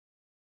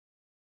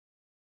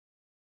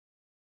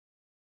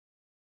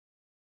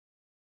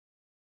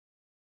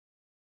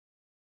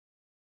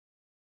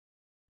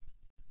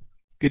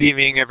Good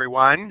evening,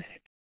 everyone,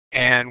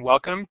 and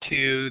welcome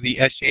to the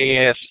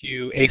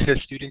SJASU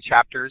ASIS Student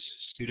Chapters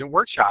Student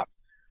Workshop.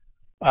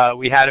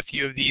 We had a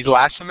few of these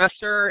last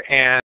semester,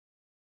 and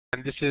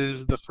this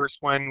is the first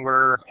one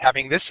we're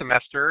having this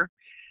semester.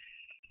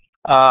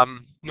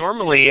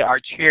 Normally,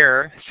 our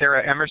chair,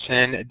 Sarah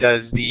Emerson,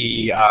 does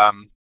the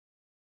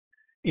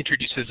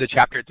introduces the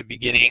chapter at the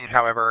beginning.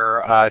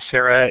 However,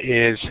 Sarah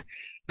is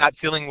not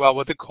feeling well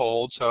with a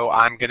cold, so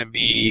I'm going to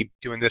be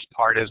doing this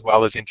part as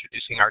well as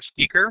introducing our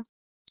speaker.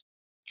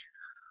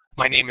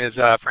 My name is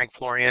Frank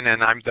Florian,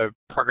 and I'm the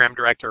program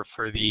director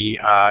for the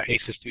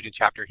ASIS student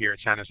chapter here at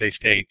San Jose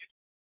State.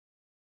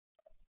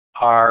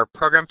 Our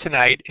program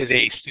tonight is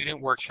a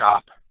student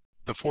workshop,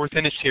 the fourth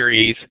in a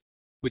series,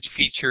 which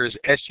features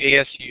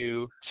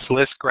SJSU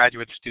SLIS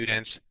graduate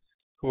students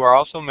who are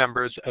also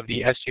members of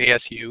the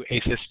SJSU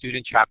ASIS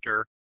student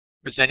chapter,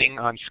 presenting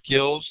on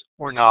skills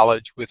or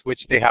knowledge with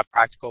which they have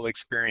practical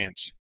experience.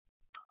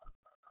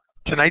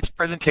 Tonight's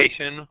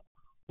presentation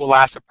will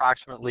last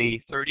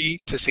approximately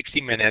 30 to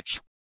 60 minutes,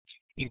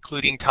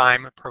 including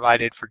time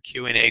provided for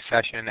Q&A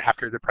session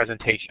after the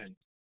presentation.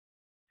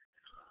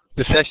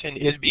 The session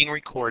is being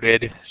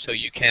recorded, so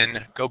you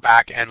can go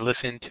back and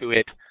listen to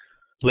it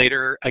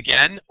later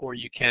again, or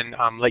you can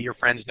let your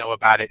friends know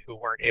about it who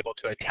weren't able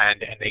to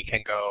attend, and they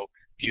can go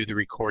view the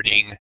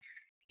recording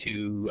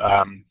to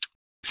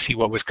see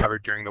what was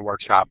covered during the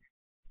workshop.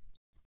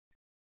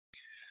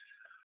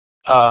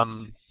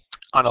 On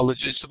a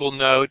logistical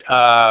note,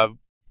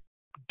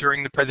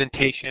 during the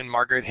presentation,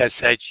 Margaret has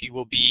said she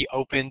will be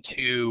open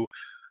to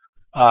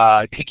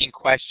taking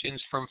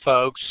questions from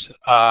folks.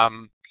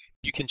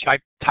 You can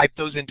type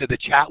those into the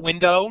chat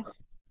window.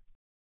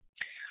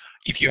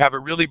 If you have a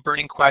really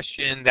burning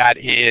question that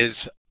is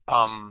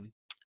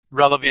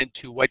relevant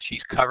to what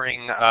she's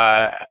covering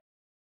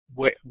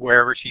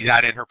wherever she's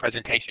at in her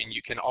presentation,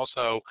 you can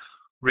also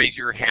raise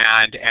your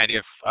hand, and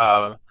if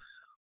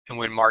and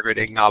when Margaret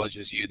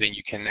acknowledges you, then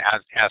you can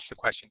ask the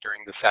question during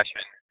the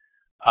session.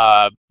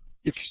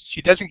 If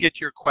she doesn't get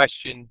your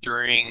question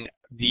during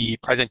the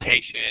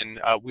presentation,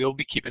 we'll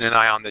be keeping an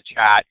eye on the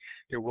chat.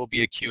 There will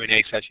be a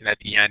Q&A session at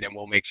the end, and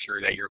we'll make sure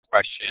that your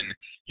question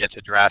gets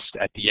addressed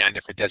at the end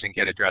if it doesn't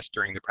get addressed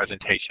during the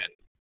presentation.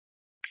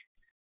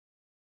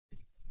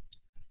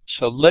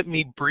 So let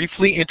me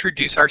briefly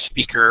introduce our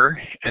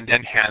speaker and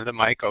then hand the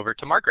mic over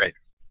to Margaret.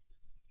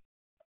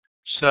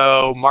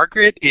 So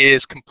Margaret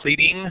is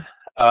completing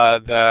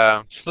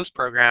the SLIS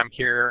program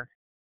here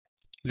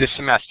this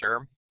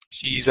semester.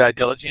 She's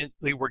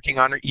diligently working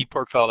on her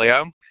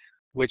e-portfolio,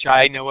 which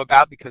I know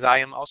about because I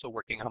am also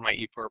working on my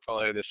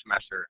e-portfolio this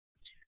semester,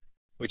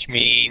 which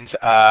means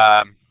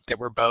that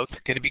we're both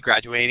going to be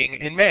graduating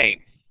in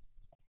May.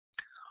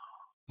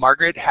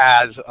 Margaret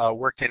has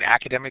worked in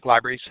academic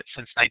libraries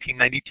since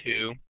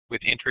 1992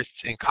 with interests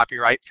in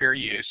copyright fair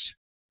use,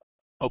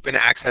 open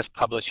access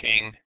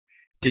publishing,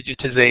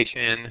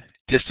 digitization,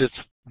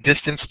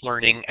 distance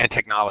learning, and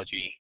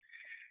technology.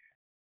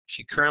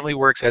 She currently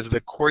works as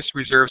the Course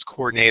Reserves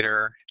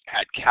Coordinator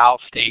at Cal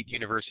State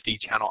University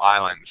Channel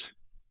Islands.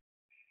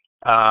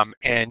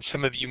 And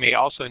some of you may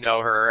also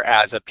know her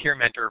as a peer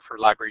mentor for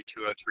Library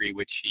 203,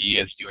 which she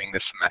is doing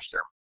this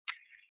semester.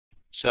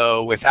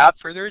 So without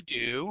further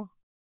ado,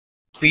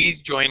 please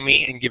join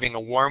me in giving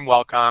a warm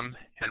welcome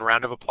and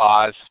round of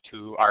applause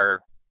to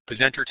our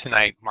presenter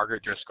tonight,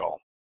 Margaret Driscoll.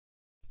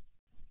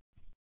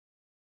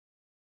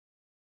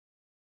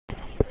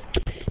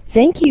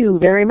 Thank you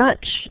very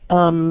much.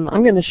 I'm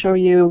going to show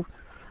you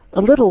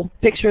a little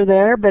picture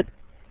there, but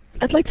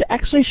I'd like to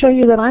actually show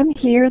you that I'm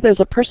here. There's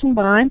a person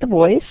behind the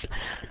voice.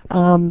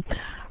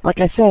 Like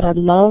I said, I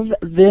love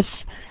this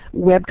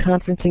web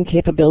conferencing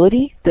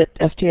capability that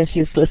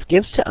SJSU SLIS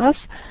gives to us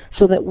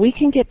so that we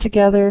can get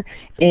together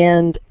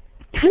and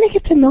kind of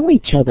get to know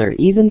each other,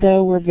 even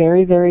though we're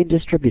very, very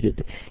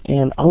distributed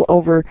and all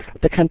over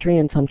the country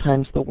and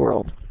sometimes the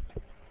world.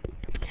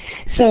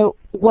 So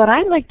what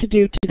I'd like to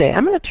do today,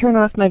 I'm going to turn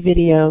off my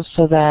video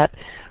so that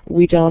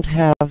we don't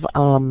have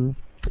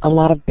a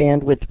lot of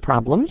bandwidth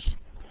problems.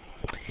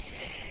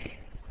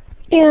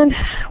 And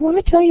I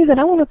want to tell you that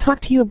I want to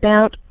talk to you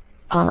about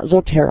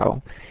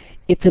Zotero.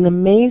 It's an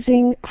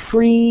amazing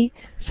free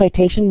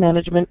citation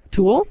management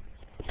tool,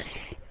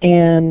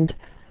 and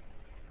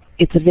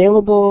it's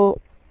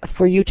available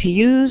for you to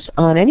use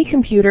on any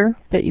computer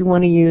that you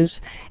want to use,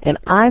 and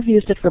I've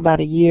used it for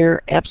about a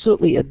year.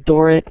 Absolutely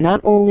adore it.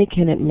 Not only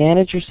can it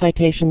manage your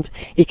citations,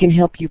 it can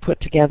help you put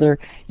together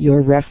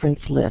your reference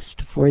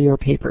list for your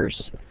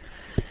papers.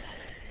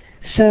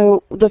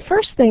 So the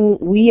first thing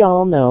we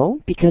all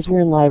know, because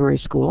we're in library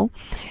school,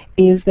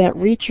 is that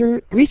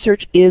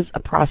research is a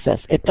process.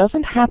 It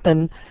doesn't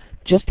happen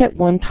just at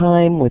one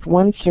time with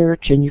one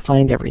search and you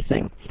find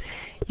everything.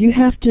 You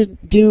have to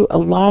do a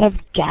lot of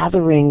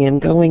gathering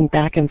and going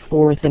back and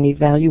forth and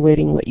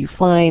evaluating what you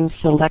find,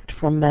 select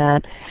from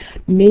that.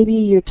 Maybe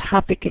your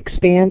topic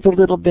expands a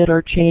little bit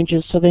or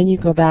changes, so then you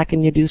go back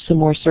and you do some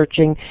more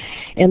searching.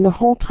 And the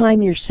whole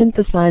time you're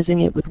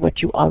synthesizing it with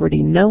what you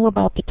already know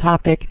about the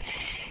topic.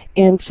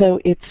 And so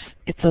it's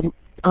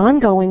a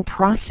ongoing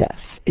process.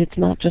 It's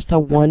not just a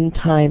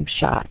one-time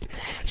shot.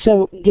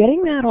 So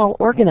getting that all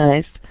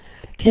organized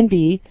can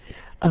be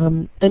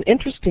an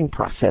interesting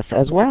process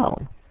as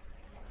well.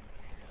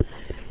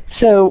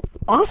 So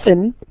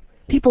often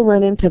people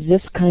run into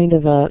this kind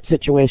of a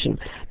situation.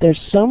 There's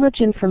so much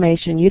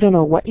information, you don't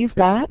know what you've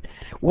got,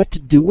 what to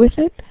do with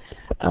it,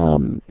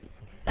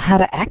 how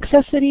to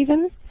access it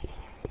even,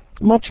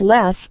 much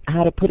less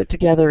how to put it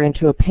together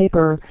into a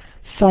paper,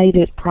 cite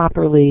it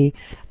properly,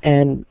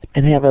 and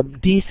have a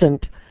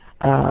decent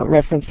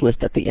reference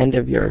list at the end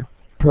of your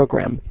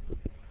program.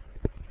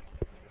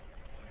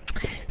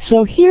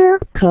 So here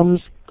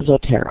comes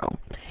Zotero.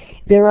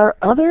 There are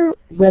other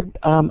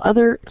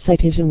other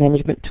citation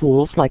management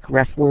tools like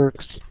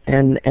RefWorks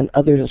and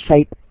others.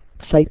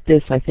 Cite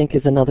This, I think,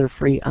 is another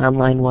free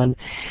online one.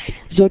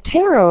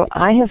 Zotero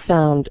I have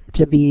found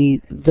to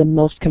be the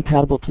most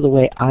compatible to the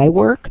way I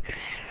work.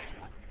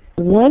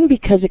 One,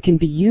 because it can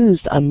be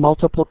used on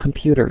multiple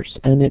computers,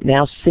 and it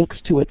now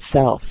syncs to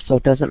itself, so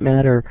it doesn't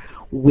matter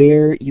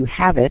where you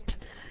have it,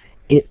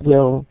 it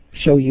will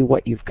show you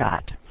what you've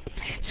got.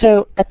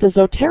 So at the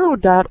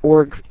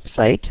Zotero.org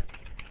site,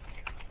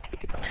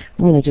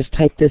 I'm going to just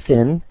type this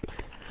in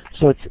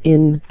so it's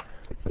in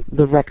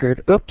the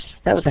record. Oops,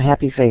 that was a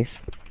happy face.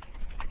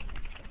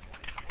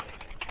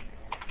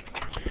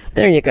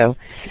 There you go.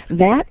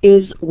 That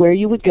is where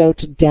you would go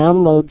to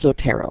download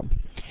Zotero.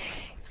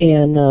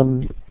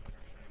 And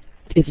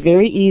it's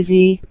very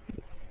easy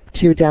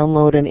to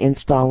download and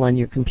install on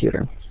your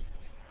computer.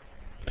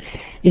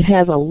 It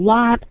has a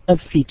lot of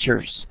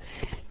features.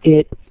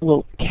 It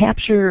will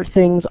capture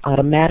things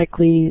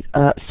automatically.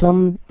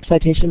 Some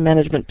citation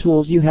management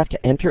tools, you have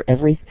to enter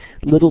every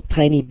little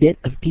tiny bit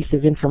of piece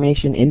of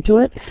information into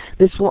it.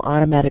 This will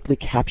automatically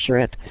capture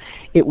it.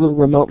 It will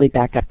remotely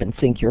back up and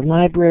sync your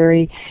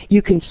library.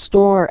 You can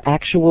store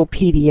actual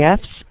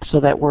PDFs so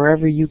that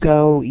wherever you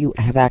go, you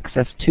have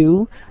access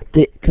to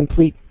the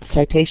complete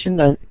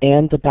citation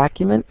and the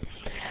document.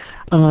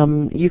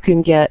 You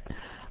can get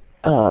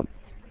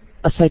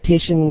a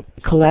citation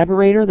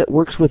collaborator that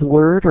works with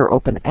Word or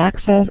Open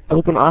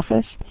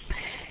Office.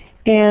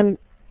 And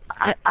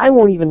I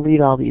won't even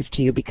read all these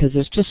to you because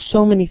there's just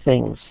so many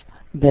things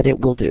that it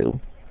will do.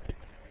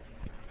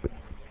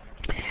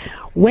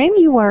 When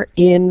you are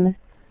in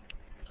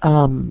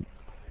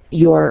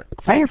your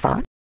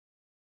Firefox,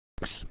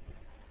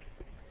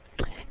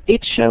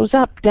 it shows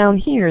up down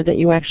here that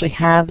you actually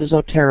have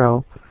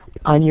Zotero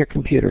on your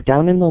computer,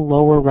 down in the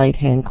lower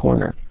right-hand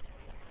corner.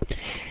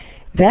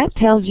 That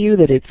tells you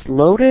that it's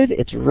loaded,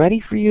 it's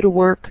ready for you to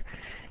work,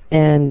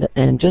 and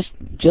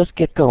just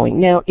get going.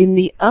 Now, in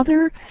the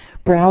other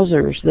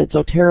browsers that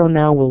Zotero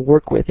now will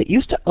work with, it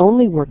used to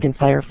only work in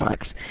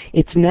Firefox.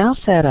 It's now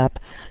set up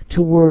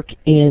to work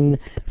in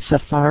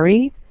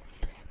Safari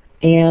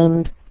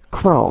and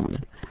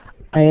Chrome.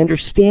 I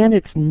understand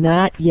it's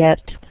not yet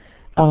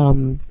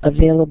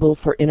available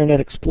for Internet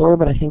Explorer,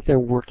 but I think they're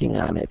working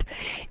on it.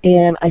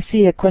 And I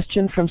see a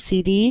question from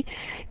CD.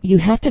 You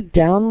have to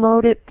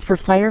download it for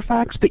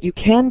Firefox, but you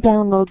can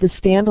download the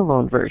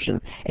standalone version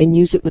and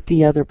use it with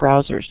the other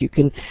browsers. You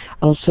can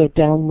also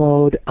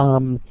download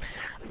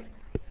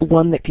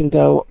one that can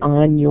go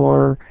on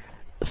your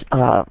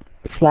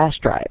flash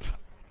drive.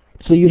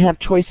 So you have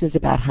choices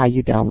about how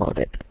you download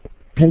it.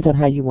 Depends on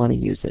how you want to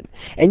use it.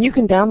 And you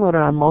can download it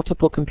on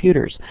multiple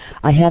computers.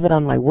 I have it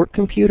on my work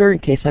computer in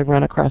case I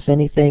run across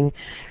anything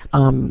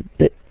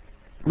that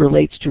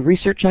relates to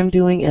research I'm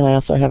doing, and I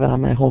also have it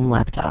on my home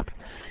laptop.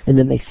 And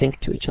then they sync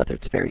to each other.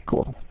 It's very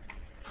cool.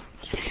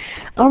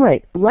 All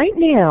right, right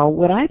now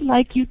what I'd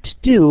like you to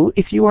do,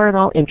 if you are at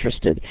all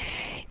interested,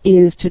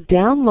 is to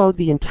download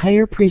the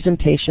entire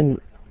presentation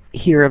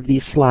here of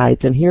these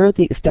slides, and here are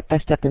the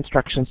step-by-step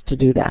instructions to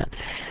do that.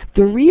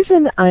 The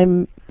reason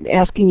I'm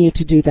asking you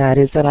to do that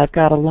is that I've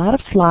got a lot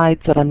of slides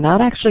that I'm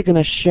not actually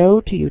going to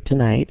show to you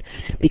tonight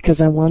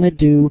because I want to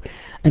do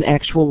an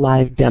actual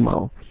live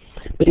demo.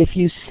 But if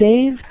you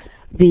save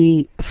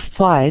the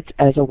slides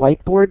as a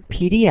whiteboard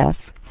PDF,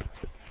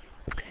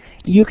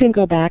 you can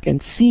go back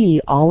and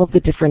see all of the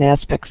different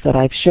aspects that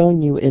I've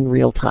shown you in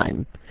real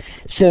time.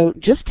 So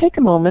just take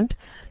a moment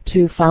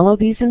to follow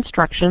these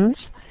instructions,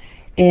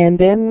 and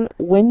then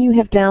when you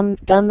have done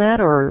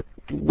that, or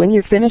when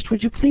you're finished,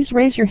 would you please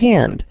raise your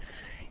hand?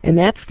 And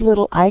that's the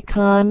little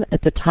icon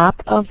at the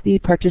top of the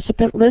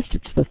participant list.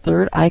 It's the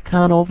third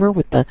icon over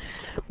with the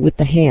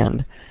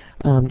hand.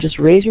 Just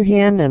raise your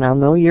hand and I'll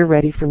know you're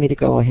ready for me to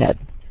go ahead.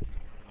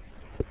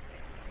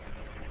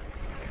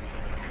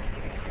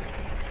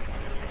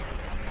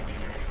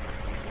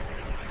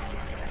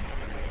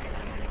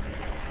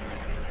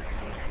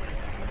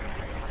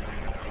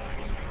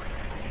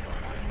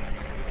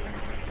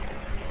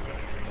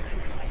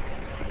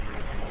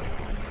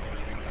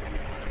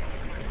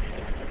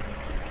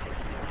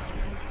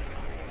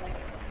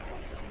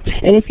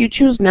 And if you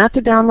choose not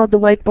to download the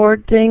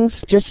whiteboard things,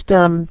 just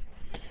put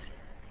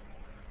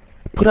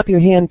up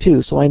your hand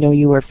too so I know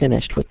you are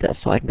finished with this,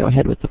 so I can go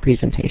ahead with the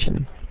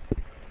presentation.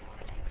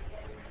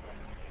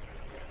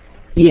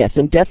 Yes,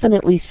 and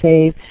definitely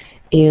save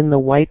in the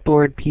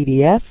whiteboard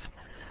PDF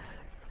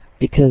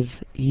because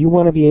you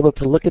want to be able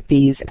to look at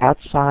these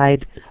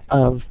outside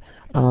of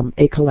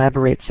a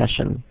Collaborate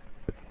session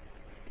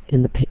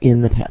in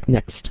the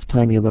next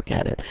time you look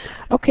at it.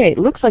 Okay, it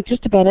looks like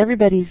just about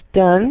everybody's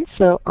done,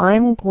 so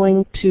I'm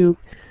going to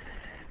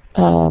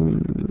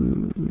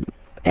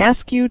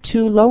ask you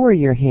to lower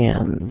your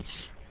hands.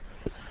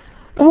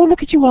 Oh,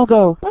 look at you all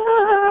go.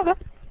 Ah!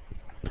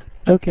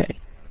 Okay.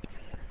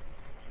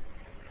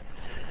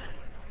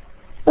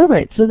 All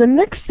right, so the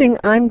next thing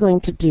I'm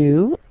going to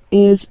do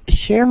is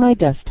share my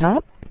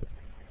desktop.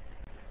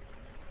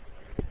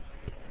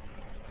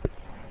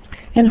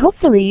 And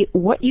hopefully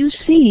what you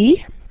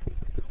see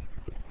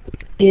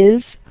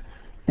is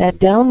that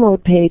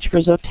download page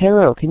for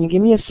Zotero. Can you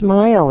give me a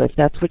smile if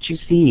that's what you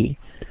see?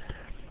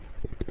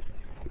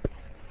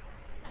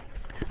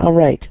 All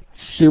right,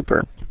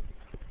 super.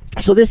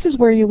 So this is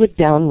where you would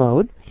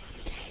download.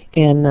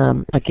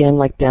 And again,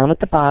 like down at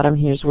the bottom,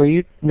 here's where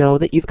you know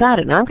that you've got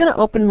it. Now I'm going to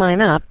open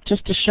mine up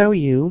just to show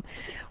you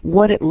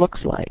what it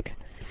looks like.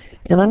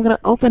 And I'm going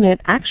to open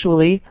it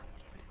actually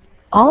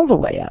all the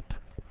way up.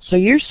 So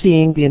you're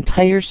seeing the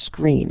entire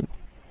screen.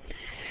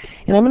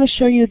 And I'm going to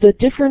show you the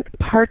different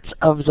parts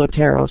of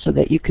Zotero so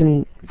that you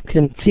can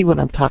see what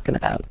I'm talking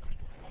about.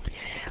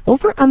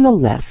 Over on the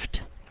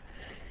left,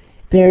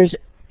 there's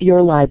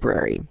your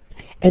library.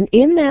 And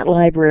in that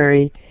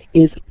library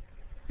is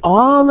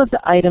all of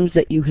the items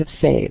that you have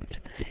saved.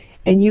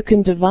 And you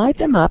can divide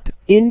them up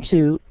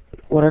into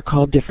what are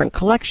called different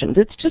collections.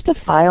 It's just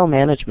a file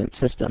management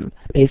system,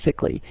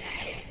 basically.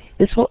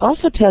 This will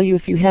also tell you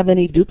if you have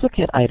any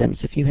duplicate items,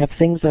 if you have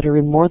things that are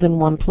in more than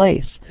one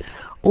place,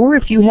 or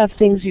if you have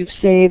things you've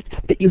saved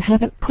that you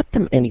haven't put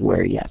them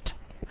anywhere yet.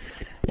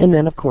 And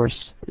then, of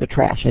course, the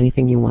trash,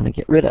 anything you want to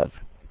get rid of.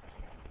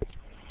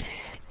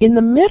 In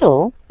the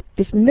middle,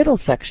 this middle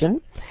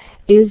section,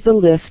 is the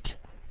list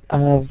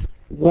of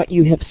what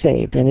you have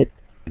saved, and it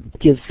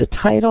gives the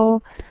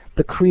title,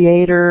 the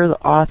creator, the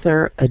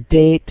author, a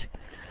date.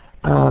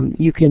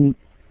 You can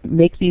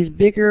make these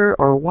bigger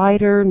or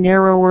wider,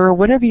 narrower,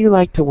 whatever you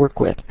like to work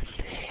with.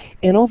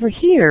 And over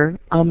here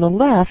on the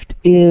left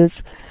is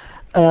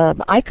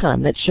an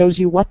icon that shows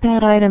you what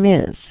that item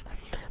is.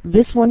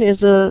 This one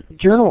is a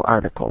journal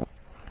article.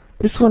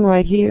 This one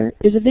right here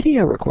is a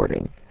video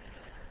recording.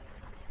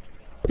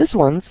 This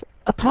one's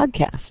a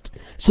podcast.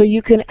 So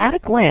you can, at a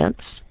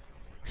glance,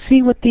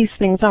 see what these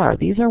things are.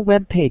 These are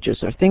web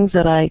pages or things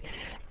that I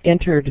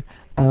entered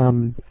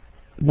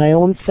my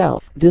own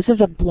self. This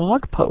is a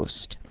blog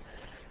post.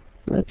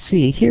 Let's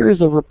see, here is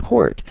a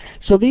report.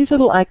 So these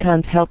little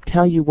icons help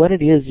tell you what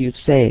it is you've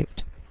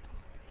saved.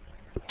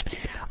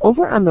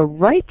 Over on the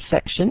right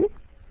section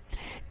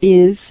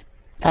is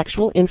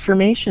actual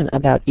information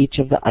about each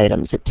of the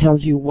items. It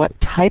tells you what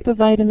type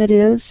of item it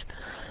is,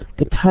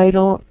 the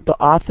title, the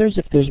authors,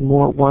 if there's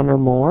one or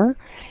more.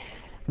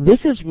 This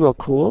is real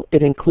cool.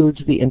 It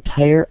includes the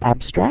entire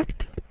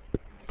abstract,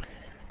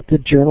 the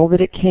journal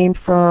that it came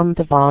from,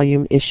 the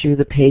volume, issue,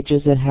 the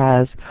pages it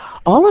has.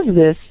 All of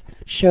this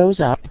shows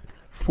up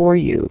for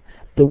you.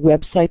 The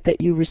website that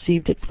you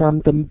received it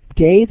from, the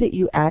day that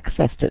you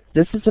accessed it.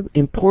 This is an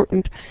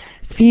important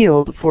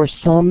field for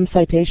some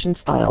citation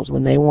styles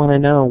when they want to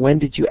know when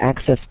did you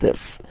access this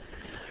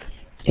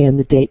and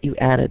the date you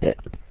added it.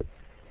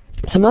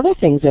 Some other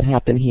things that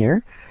happen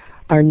here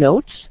are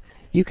notes.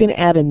 You can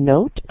add a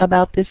note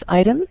about this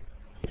item,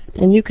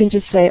 and you can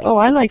just say, oh,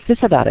 I like this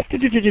about it.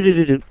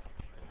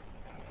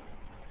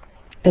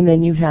 And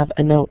then you have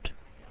a note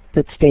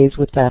that stays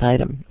with that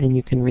item, and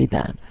you can read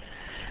that.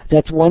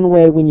 That's one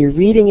way when you're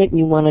reading it and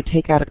you want to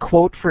take out a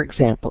quote, for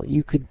example.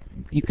 You could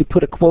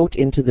put a quote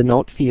into the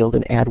note field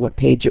and add what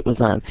page it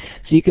was on.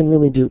 So you can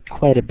really do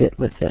quite a bit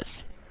with this.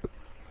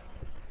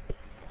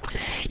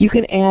 You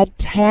can add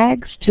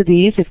tags to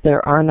these if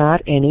there are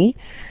not any.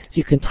 So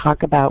you can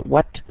talk about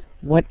what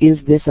is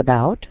this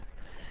about,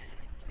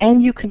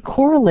 and you can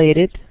correlate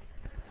it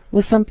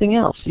with something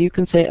else. You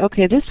can say,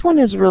 okay, this one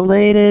is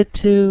related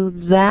to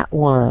that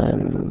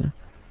one.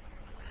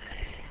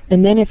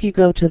 And then if you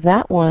go to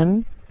that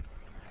one,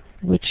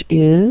 which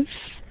is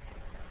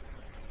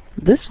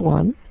this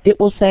one, it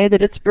will say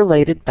that it's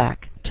related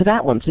back to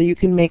that one. So you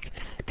can make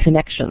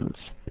connections.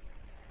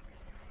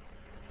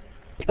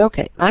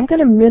 Okay, I'm going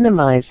to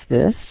minimize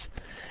this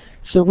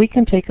so we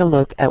can take a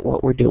look at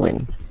what we're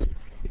doing.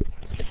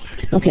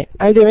 Okay,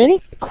 are there any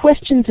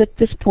questions at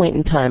this point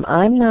in time?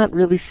 I'm not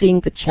really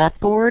seeing the chat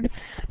board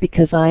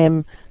because I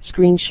am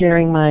screen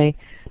sharing my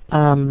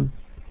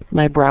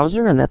my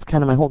browser, and that's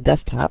kind of my whole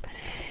desktop.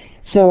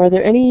 So are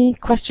there any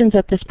questions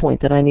at this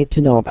point that I need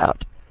to know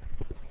about?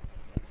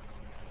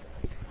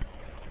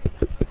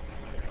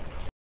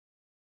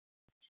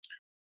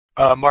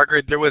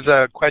 Margaret, there was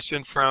a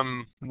question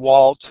from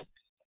Walt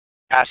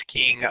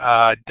asking,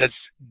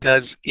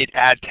 does it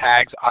add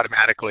tags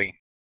automatically?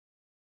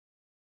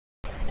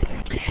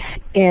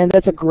 And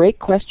that's a great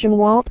question,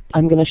 Walt.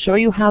 I'm going to show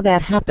you how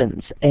that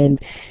happens. And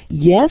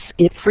yes,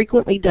 it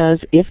frequently does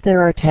if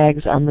there are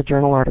tags on the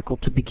journal article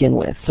to begin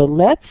with. So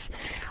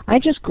I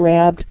just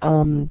grabbed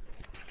an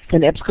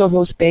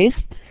EBSCOhost base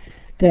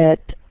that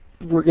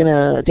we're going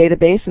to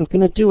database and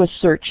going to do a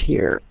search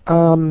here.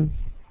 I'm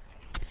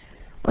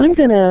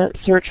going to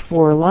search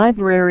for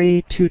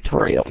library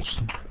tutorials.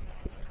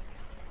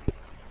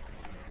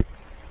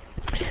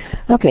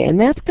 Okay, and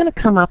that's going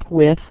to come up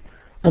with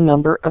a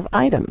number of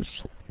items.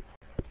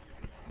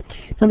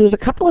 Now there's a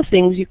couple of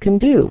things you can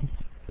do.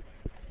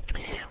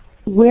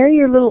 Where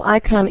your little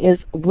icon is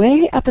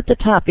way up at the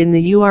top in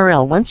the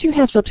URL, once you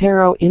have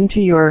Zotero into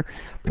your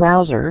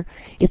browser,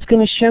 it's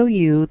going to show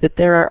you that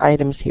there are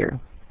items here.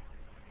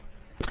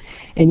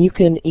 And you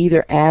can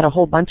either add a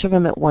whole bunch of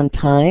them at one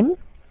time,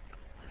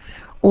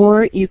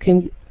 or you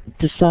can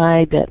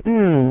decide that,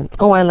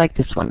 oh, I like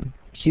this one.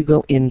 So you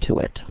go into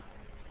it.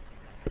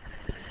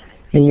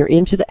 And you're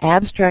into the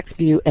abstract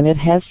view, and it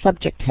has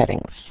subject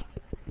headings.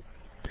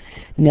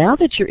 Now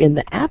that you're in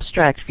the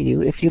abstract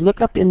view, if you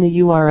look up in the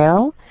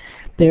URL,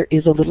 there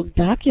is a little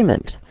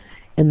document,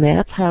 and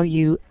that's how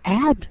you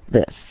add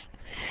this.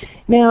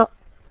 Now,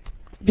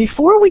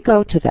 before we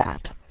go to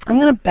that, I'm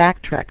going to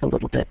backtrack a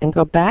little bit and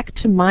go back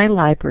to my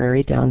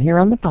library down here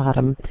on the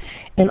bottom,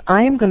 and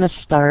I am going to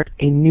start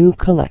a new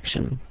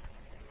collection.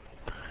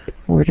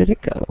 Where did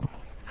it go?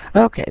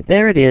 Okay,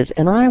 there it is,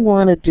 and I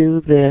want to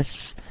do this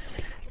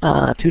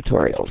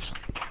tutorials.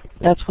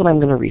 That's what I'm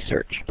going to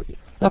research.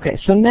 Okay,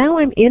 so now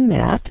I'm in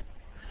that.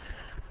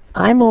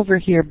 I'm over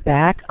here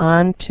back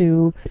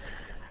onto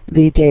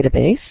the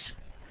database,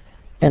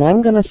 and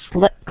I'm going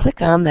to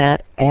click on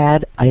that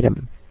Add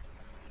Item.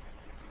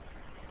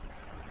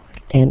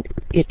 And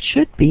it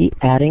should be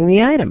adding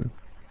the item.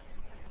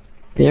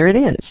 There it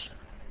is.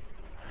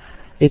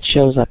 It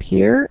shows up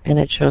here, and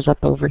it shows up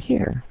over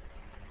here.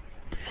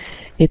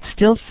 It's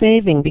still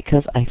saving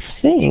because I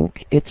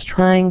think it's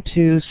trying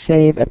to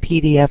save a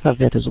PDF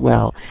of it as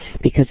well.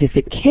 Because if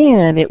it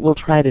can, it will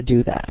try to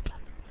do that.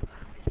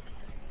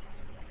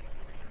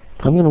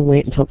 I'm going to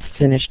wait until it's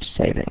finished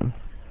saving.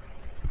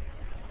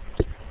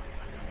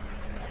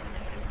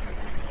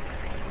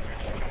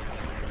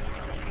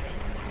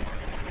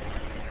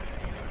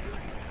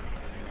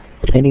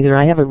 And either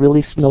I have a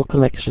really slow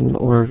collection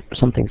or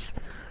something's...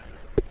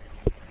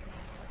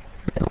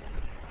 No.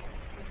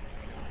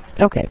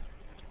 Okay.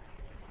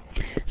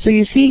 So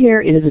you see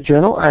here it is a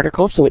journal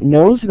article, so it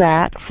knows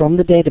that from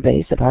the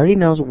database. It already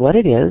knows what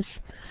it is.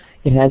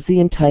 It has the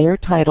entire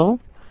title,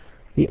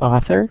 the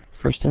author,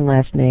 first and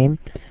last name,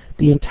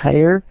 the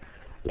entire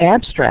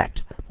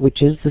abstract,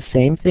 which is the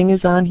same thing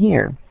as on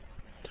here.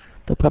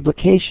 The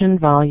publication,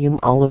 volume,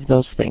 all of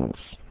those things.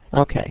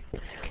 Okay.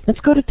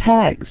 Let's go to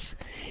tags.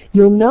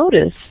 You'll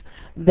notice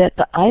that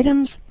the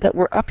items that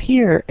were up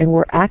here and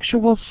were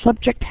actual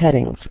subject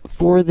headings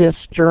for this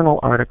journal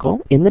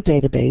article in the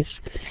database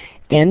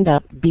end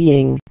up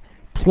being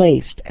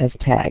placed as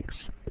tags.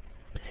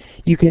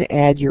 You can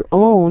add your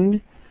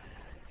own,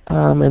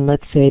 and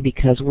let's say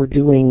because we're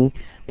doing,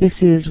 this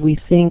is, we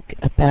think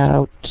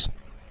about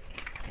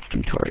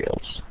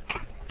tutorials.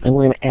 And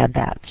we're going to add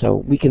that,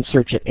 so we can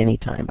search at any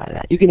time by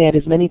that. You can add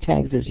as many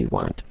tags as you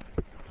want.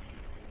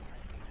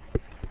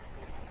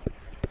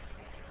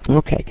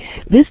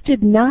 Okay, this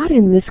did not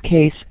in this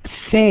case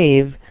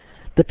save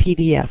the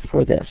PDF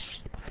for this,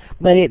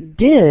 but it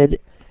did.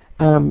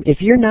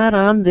 If you're not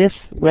on this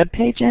web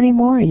page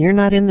anymore and you're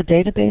not in the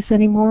database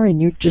anymore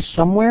and you're just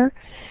somewhere,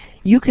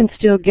 you can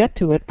still get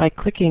to it by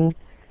clicking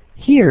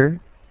here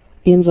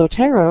in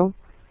Zotero,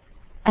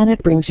 and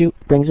it brings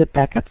it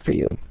back up for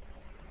you.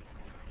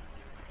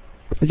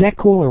 Is that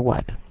cool or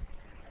what?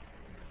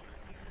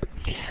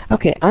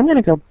 Okay, I'm going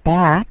to go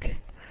back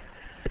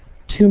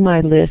to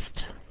my list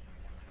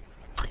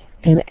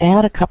and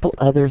add a couple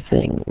other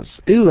things.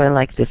 Ooh, I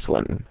like this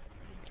one.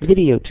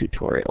 Video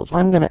tutorials.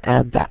 I'm going to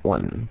add that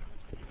one.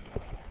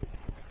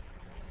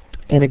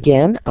 And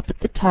again, up at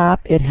the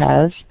top, it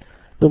has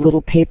the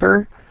little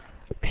paper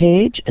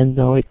page, and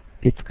though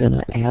it's going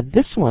to add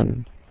this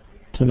one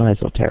to my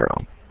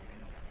Zotero.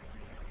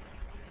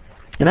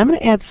 And I'm going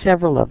to add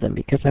several of them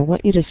because I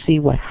want you to see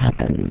what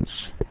happens.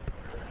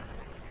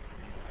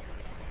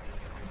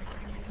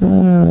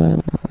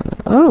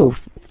 Oh,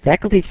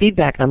 faculty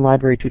feedback on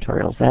library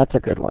tutorials. That's a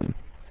good one.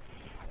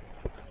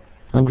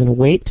 I'm going to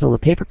wait till the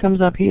paper comes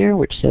up here,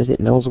 which says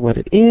it knows what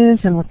it is,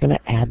 and we're going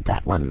to add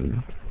that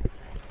one.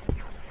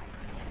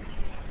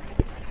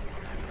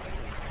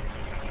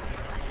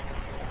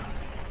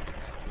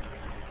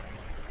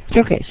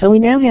 Okay, so we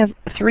now have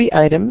 3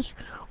 items.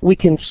 We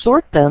can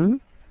sort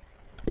them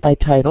by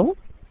title,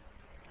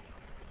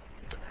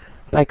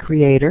 by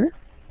creator,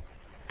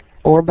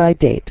 or by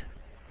date.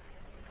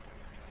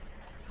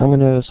 I'm going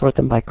to sort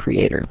them by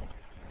creator.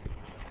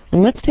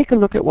 And let's take a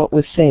look at what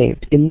was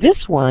saved. In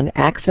this one,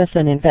 Access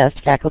and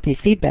Invest, Faculty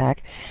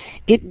Feedback,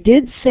 it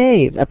did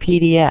save a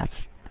PDF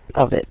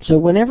of it. So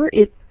whenever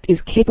it is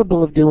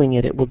capable of doing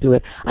it, it will do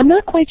it. I'm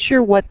not quite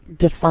sure what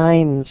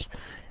defines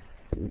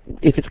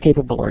if it's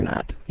capable or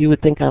not. You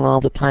would think on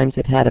all the times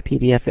it had a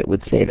PDF it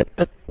would save it,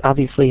 but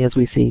obviously, as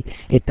we see,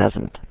 it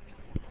doesn't.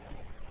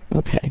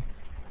 Okay.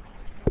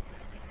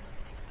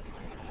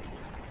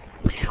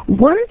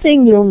 One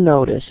thing you'll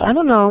notice, I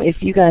don't know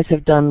if you guys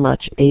have done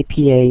much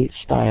APA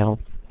style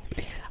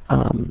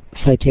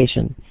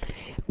citation.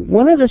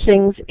 One of the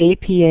things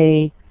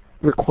APA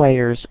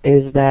requires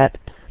is that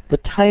the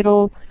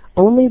title,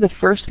 only the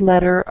first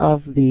letter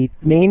of the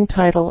main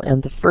title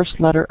and the first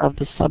letter of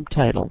the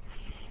subtitle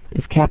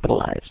is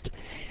capitalized.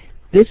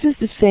 This is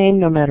the same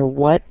no matter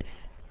what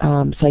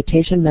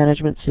citation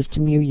management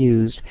system you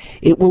use.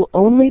 It will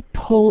only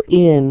pull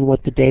in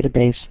what the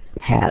database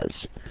has.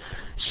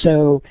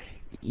 So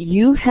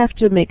you have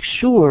to make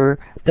sure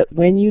that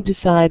when you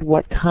decide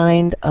what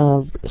kind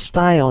of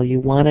style you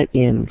want it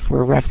in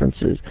for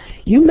references,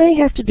 you may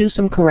have to do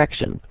some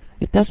correction.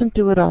 It doesn't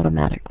do it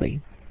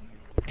automatically.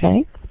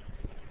 Okay?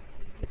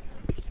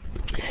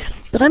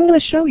 But I'm going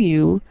to show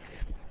you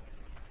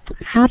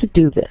how to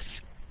do this.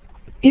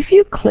 If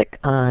you click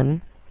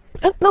on,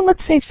 no,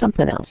 let's say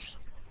something else.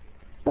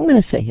 I'm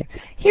going to say here,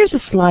 here's a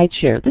slide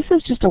share. This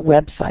is just a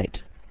website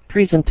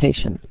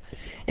presentation,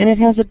 and it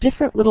has a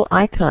different little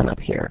icon up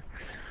here.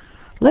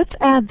 Let's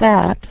add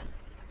that.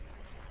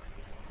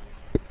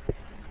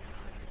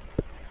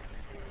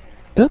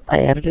 Oop,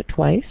 I added it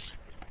twice.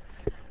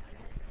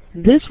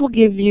 This will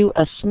give you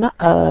a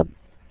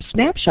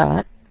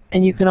snapshot,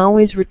 and you can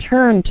always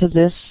return to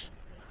this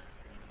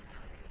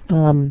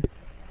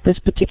this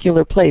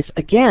particular place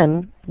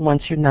again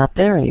once you're not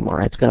there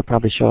anymore. It's going to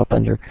probably show up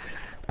under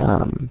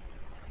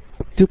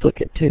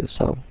duplicate too,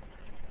 so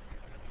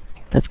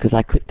that's because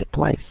I clicked it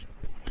twice.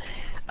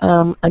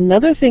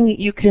 Another thing that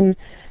you can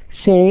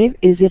save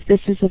is if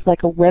this is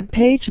like a web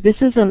page. This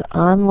is an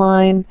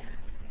online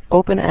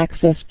open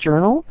access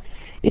journal.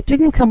 It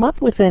didn't come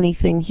up with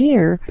anything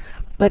here,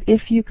 but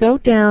if you go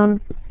down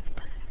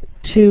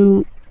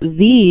to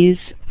these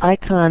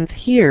icons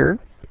here,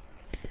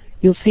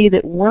 you'll see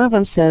that one of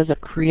them says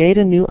create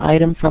a new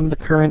item from the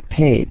current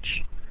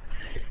page.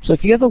 So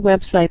if you have a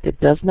website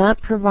that does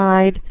not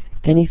provide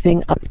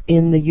anything up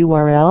in the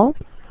URL,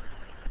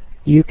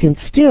 you can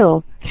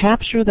still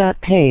capture that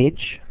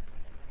page.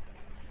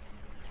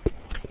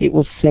 It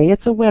will say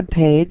it's a web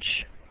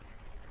page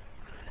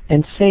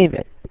and save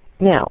it.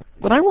 Now,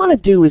 what I want to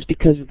do is,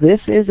 because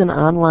this is an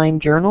online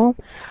journal,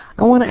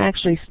 I want to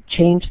actually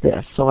change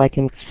this so I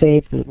can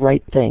save the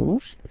right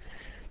things.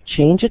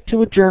 Change it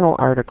to a journal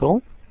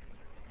article.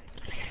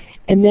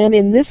 And then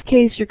in this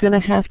case, you're going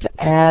to have to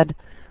add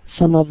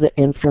some of the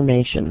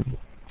information.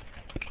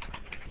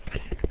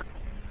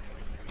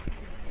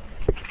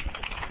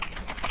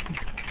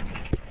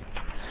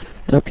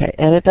 Okay,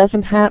 and it does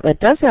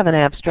have an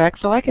abstract,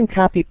 so I can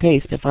copy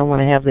paste if I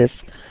want to have this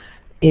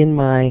in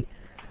my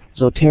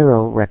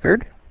Zotero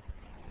record.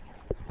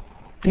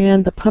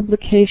 And the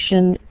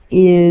publication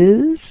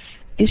is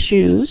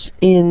Issues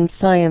in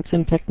Science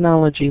and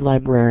Technology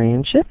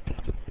Librarianship.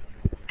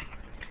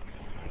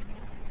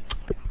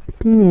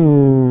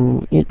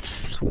 It's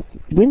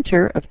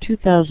winter of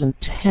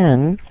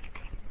 2010.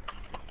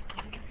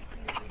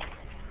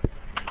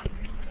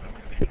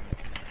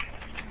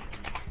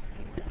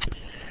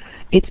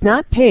 It's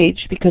not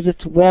page because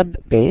it's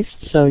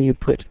web-based, so you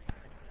put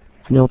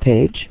no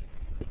page.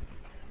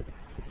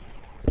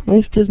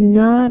 This does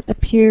not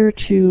appear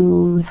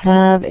to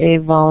have a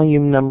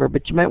volume number,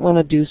 but you might want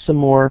to do some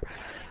more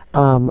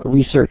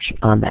research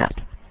on that.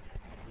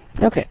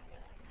 Okay.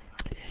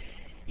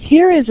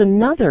 Here is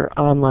another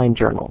online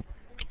journal.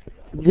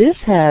 This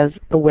has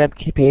a web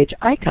page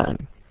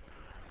icon.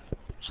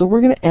 So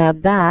we're going to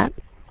add that.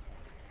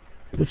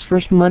 This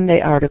First Monday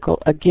article.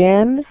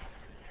 Again,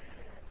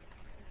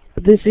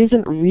 this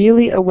isn't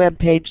really a web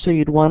page, so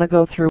you'd want to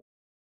go through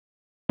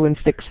and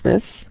fix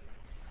this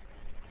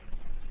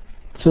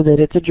so that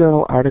it's a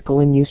journal article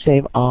and you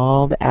save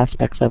all the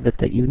aspects of it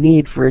that you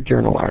need for a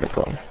journal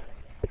article.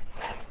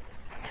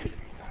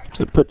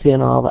 So it puts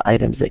in all the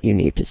items that you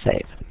need to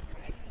save.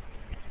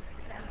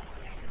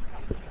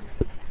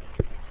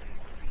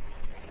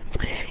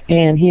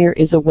 And here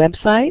is a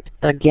website.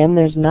 Again,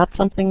 there's not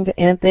something to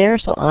add there,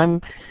 so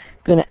I'm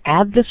going to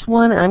add this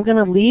one. I'm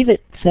going to leave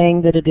it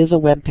saying that it is a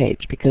web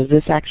page because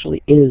this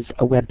actually is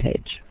a web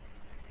page.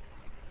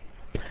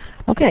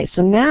 Okay,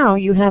 so now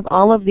you have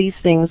all of these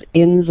things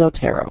in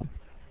Zotero.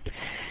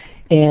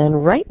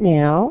 And right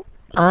now,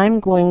 I'm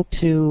going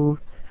to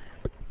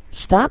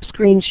stop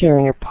screen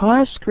sharing or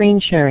pause screen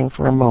sharing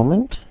for a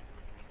moment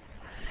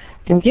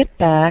and get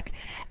back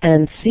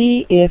and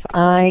see if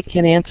I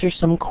can answer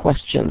some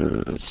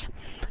questions.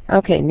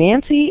 Okay,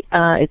 Nancy,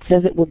 it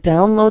says it will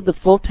download the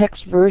full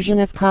text version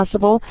if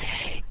possible.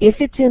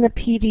 If it's in a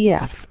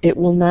PDF, it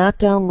will not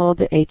download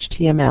the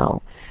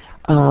HTML.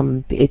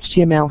 The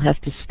HTML has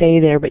to stay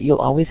there, but you'll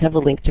always have a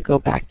link to go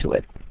back to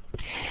it.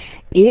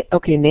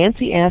 Okay,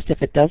 Nancy asked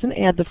if it doesn't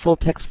add the full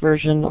text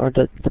version or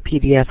the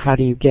PDF, how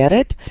do you get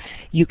it?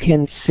 You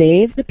can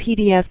save the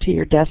PDF to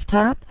your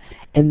desktop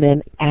and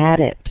then add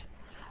it.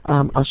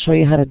 I'll show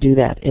you how to do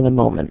that in a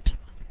moment.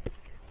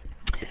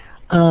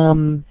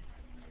 And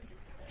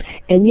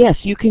yes,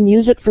 you can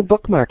use it for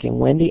bookmarking.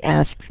 Wendy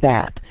asks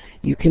that.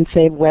 You can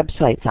save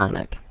websites on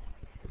it.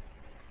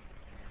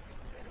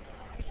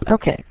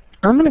 Okay,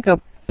 I'm going to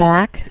go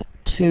back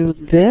to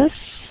this.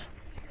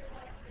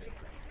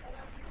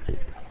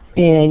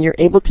 And you're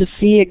able to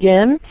see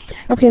again.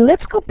 Okay,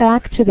 let's go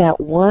back to that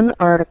one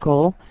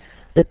article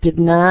that did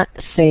not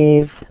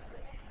save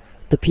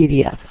the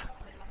PDF.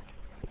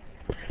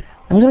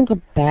 I'm going to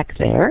go back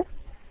there.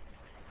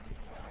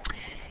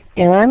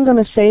 And I'm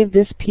going to save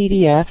this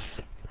PDF.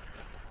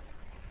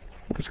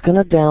 It's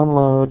going to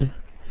download.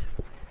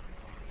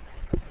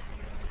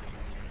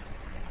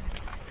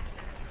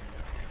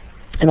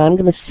 And I'm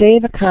going to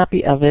save a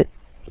copy of it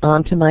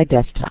onto my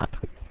desktop.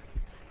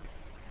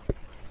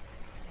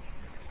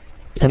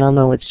 And I'll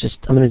know it's just,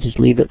 I'm going to just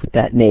leave it with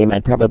that name.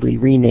 I'd probably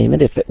rename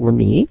it if it were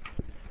me.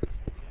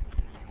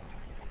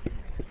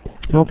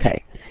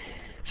 Okay.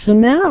 So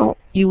now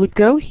you would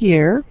go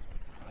here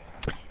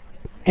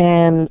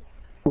and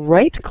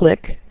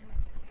right-click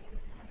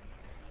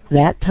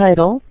that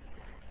title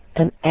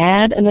and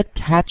add an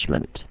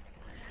attachment.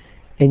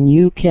 And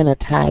you can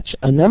attach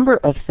a number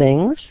of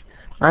things.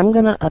 I'm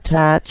going to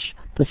attach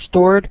the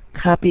stored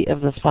copy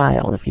of the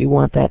file if you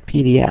want that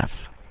PDF.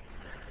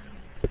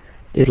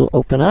 It'll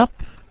open up.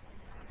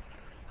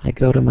 I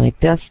go to my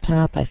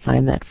desktop. I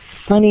find that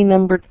funny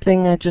numbered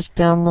thing I just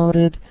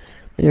downloaded.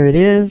 There it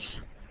is.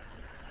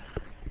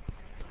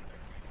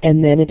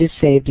 And then it is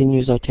saved in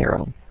your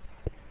Zotero.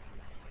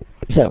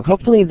 So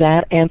hopefully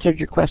that answered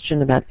your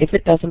question about if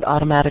it doesn't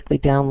automatically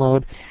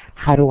download,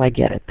 how do I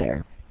get it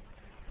there?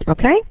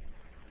 Okay?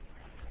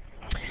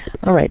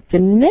 All right, the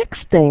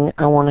next thing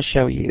I want to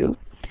show you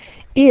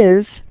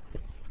is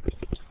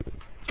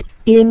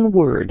in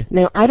Word.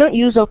 Now, I don't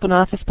use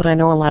OpenOffice, but I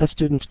know a lot of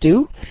students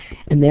do,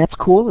 and that's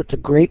cool. It's a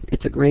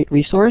great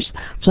resource.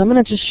 So I'm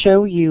going to just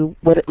show you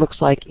what it looks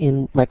like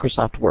in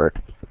Microsoft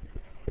Word.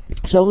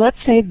 So let's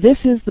say this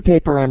is the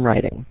paper I'm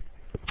writing.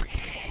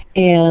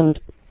 And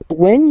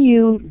when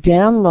you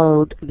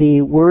download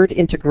the Word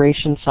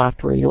integration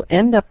software, you'll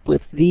end up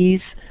with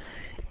these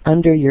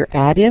under your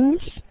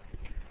add-ins.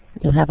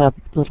 You'll have a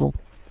little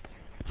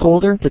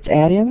folder that's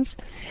add-ins.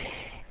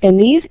 And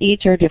these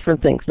each are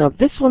different things. Now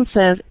this one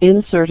says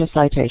insert a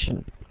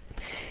citation.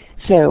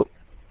 So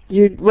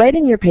you're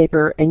writing your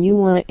paper and you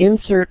want to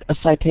insert a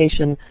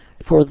citation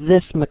for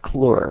this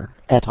McClure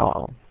et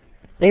al.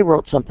 They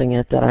wrote something in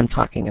it that I'm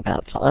talking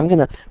about. So I'm going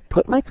to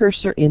put my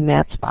cursor in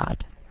that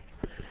spot.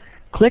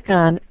 Click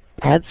on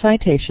Add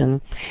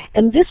Citation.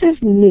 And this is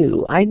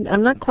new. I'm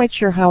not quite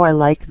sure how I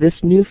like this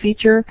new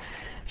feature.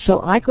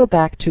 So I go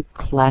back to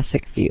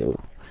Classic View.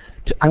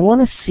 I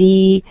want to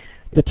see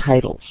the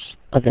titles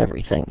of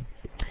everything.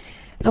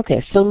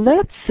 Okay, so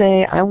let's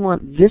say I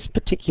want this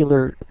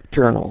particular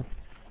journal.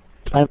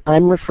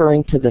 I'm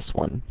referring to this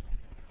one,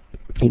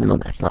 even though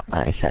that's not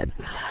what I said.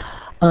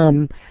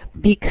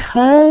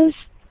 Because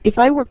if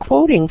I were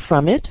quoting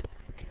from it,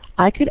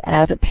 I could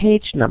add a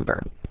page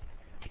number.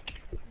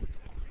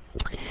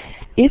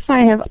 If I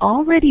have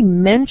already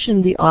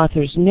mentioned the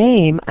author's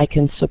name, I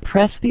can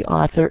suppress the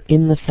author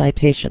in the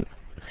citation.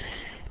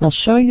 And I'll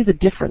show you the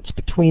difference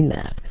between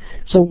that.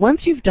 So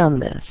once you've done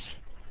this,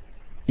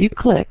 you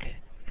click,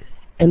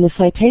 and the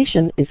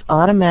citation is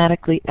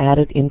automatically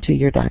added into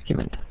your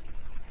document.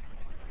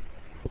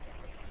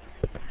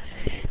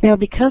 Now,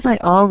 because I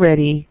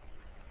already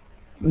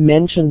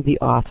mentioned the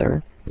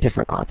author,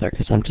 different author,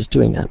 because I'm just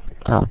doing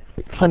a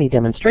funny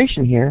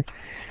demonstration here,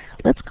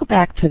 let's go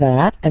back to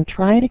that and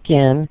try it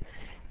again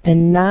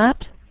and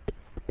not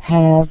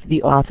have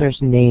the author's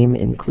name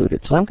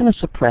included. So I'm going to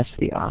suppress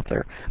the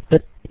author,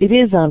 but it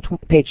is on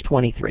page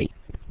 23.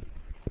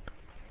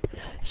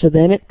 So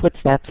then it puts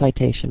that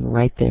citation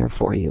right there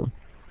for you.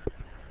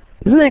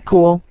 Isn't that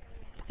cool?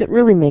 It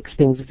really makes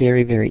things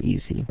very, very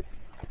easy.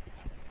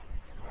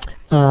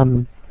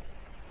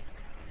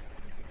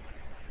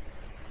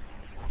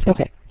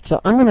 Okay,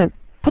 so I'm going to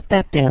put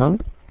that down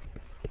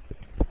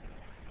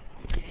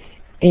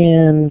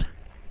and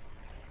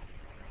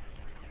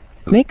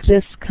make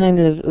this kind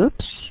of,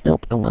 oops,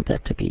 nope, I want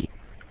that to be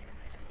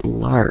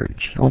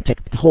large. I want to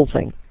take the whole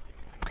thing.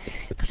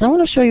 Because I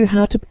want to show you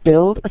how to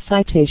build a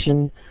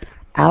citation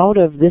out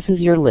of, this is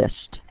your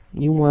list.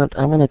 I'm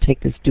going to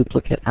take this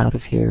duplicate out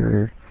of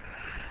here,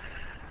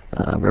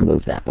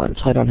 remove that one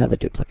so I don't have a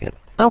duplicate.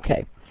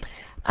 Okay,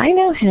 I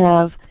now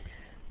have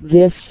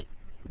this.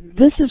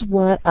 This is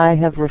what I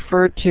have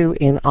referred to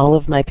in all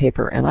of my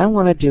paper, and I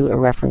want to do a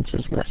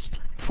references list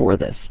for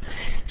this.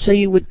 So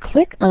you would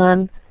click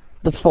on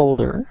the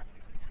folder,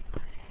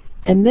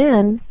 and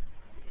then,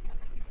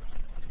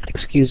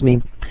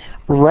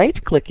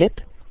 right-click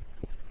it,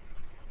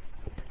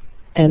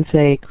 and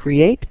say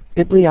Create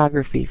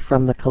Bibliography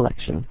from the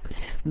collection.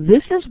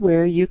 This is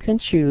where you can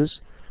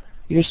choose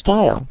your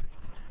style.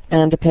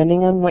 And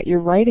depending on what you're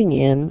writing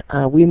in,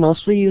 we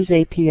mostly use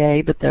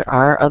APA, but there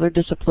are other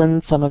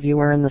disciplines. Some of you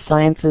are in the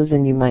sciences,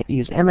 and you might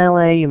use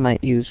MLA, you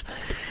might use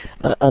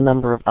a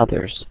number of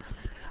others.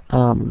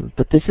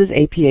 But this is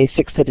APA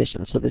 6th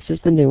edition, so this is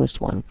the newest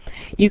one.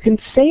 You can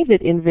save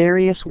it in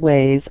various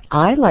ways.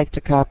 I like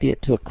to copy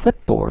it to a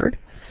clipboard,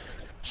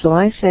 so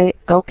I say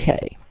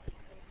OK.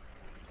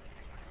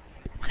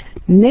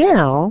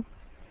 Now,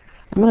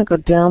 I'm going to go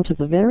down to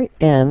the very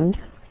end,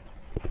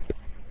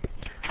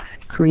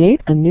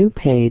 create a new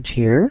page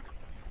here,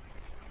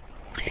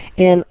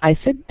 And I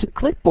said to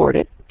clipboard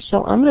it,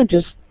 so I'm going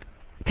to just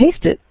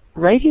paste it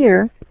right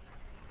here,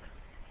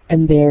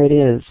 and there it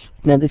is.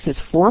 Now this is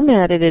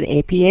formatted in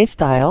APA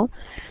style,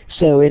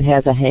 so it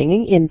has a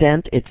hanging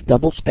indent, it's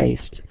double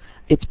spaced,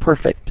 it's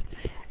perfect,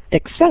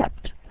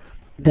 except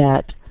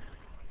that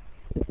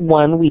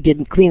one, we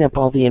didn't clean up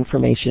all the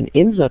information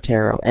in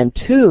Zotero, and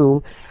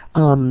two,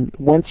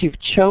 once you've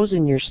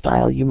chosen your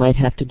style, you might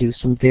have to do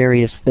some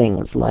various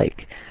things,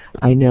 like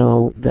I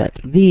know that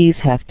these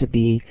have to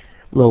be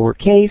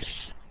lowercase,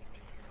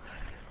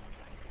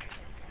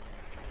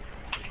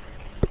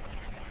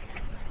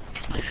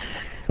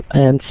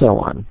 and so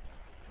on.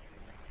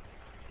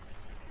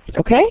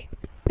 Okay?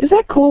 Is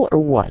that cool or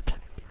what?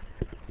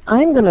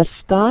 I'm going to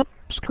stop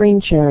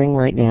screen sharing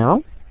right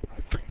now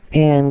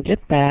and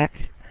get back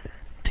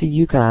to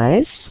you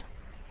guys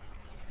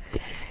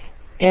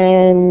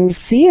and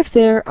see if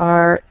there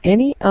are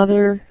any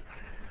other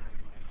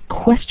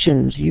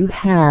questions you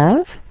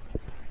have.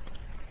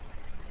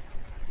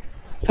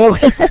 Oh,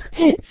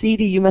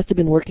 CD, you must have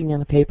been working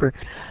on a paper.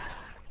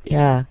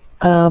 Yeah.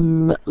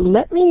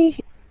 Let me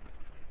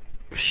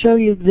show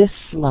you this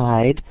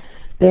slide.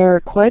 There are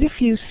quite a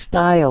few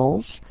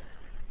styles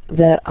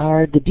that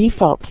are the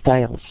default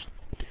styles.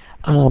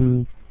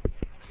 And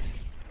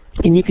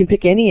you can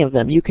pick any of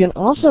them. You can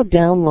also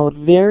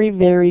download very,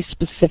 very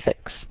specific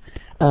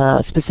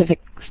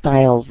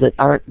styles that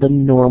aren't the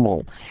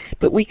normal.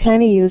 But we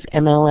kind of use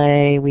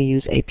MLA, we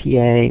use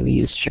APA, we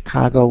use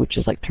Chicago, which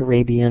is like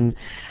Turabian,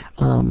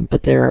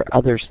 but there are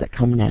others that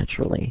come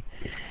naturally.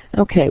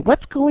 Okay,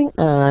 what's going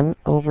on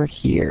over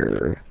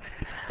here?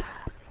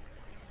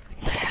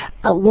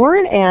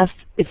 Lauren asked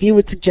if you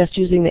would suggest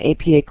using the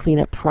APA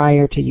cleanup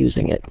prior to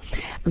using it.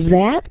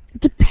 That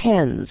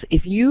depends.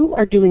 If you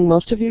are doing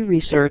most of your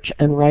research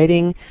and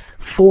writing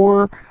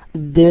for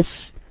this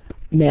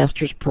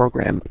master's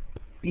program,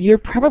 you're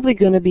probably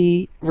going to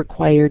be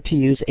required to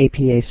use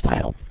APA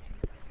style.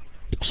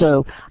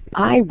 So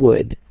I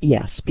would,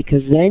 yes,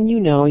 because then you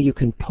know you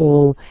can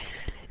pull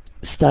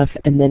stuff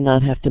and then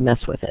not have to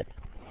mess with it.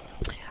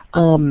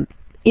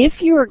 If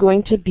you are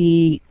going to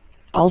be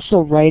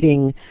also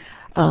writing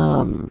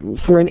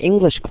for an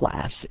English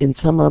class in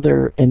some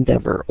other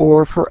endeavor,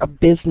 or for a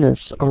business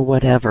or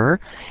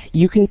whatever,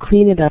 you can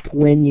clean it up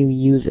when you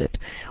use it.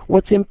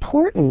 What's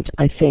important,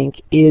 I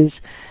think, is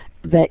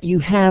that you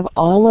have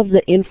all of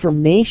the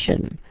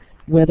information,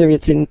 whether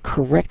it's in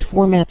correct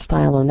format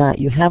style or not.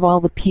 You have all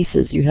the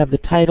pieces. You have the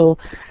title,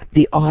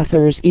 the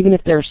authors, even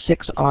if there are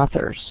 6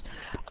 authors.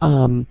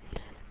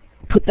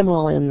 Put them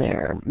all in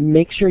there.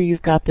 Make sure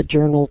you've got the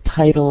journal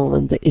title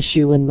and the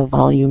issue and the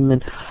volume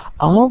and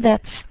all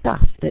that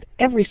stuff that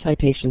every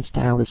citation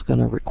style is going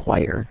to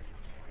require.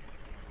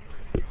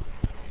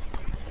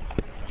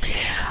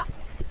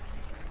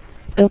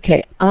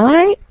 Okay,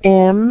 I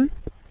am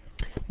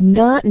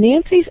not,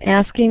 Nancy's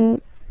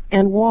asking,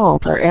 and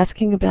Walt are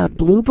asking about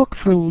Blue Book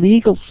for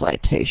legal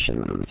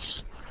citations.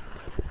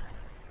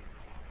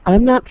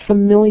 I'm not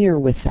familiar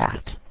with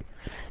that.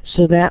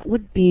 So that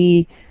would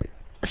be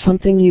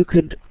something you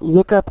could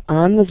look up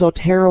on the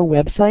Zotero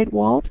website,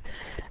 Walt.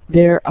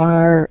 There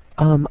are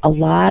a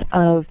lot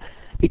of,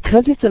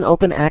 because it's an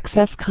open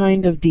access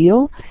kind of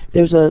deal,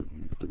 there's a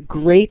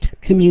great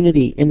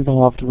community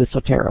involved with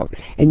Zotero,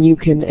 and you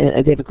can,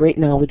 they have a great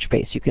knowledge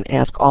base. You can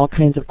ask all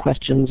kinds of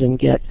questions and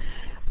get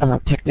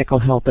technical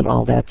help and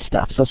all that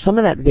stuff. So some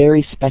of that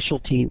very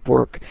specialty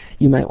work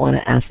you might want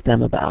to ask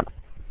them about.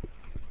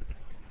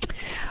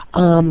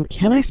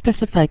 Can I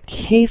specify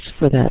case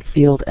for that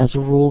field as a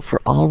rule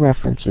for all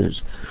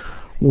references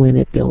when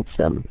it builds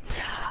them?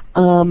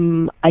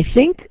 I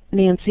think,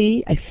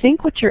 Nancy, I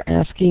think what you're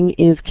asking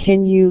is,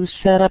 can you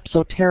set up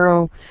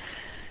Zotero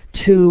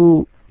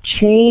to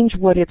change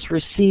what it's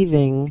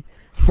receiving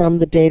from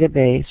the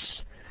database?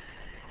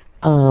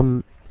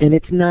 And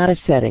it's not a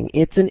setting.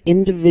 It's an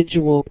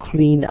individual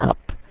cleanup.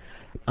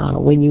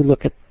 When you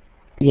look at,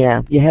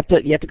 yeah, you have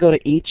to go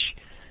to each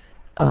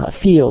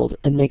field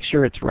and make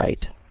sure it's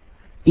right,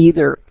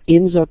 either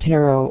in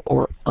Zotero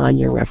or on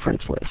your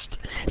reference list.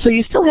 So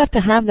you still have to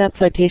have that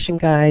citation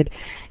guide.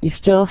 You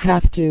still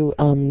have to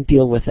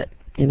deal with it.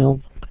 You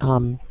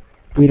know,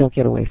 we don't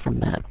get away from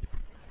that.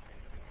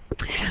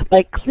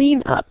 By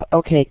clean up,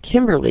 okay,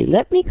 Kimberly,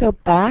 let me go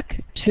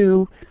back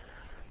to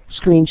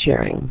screen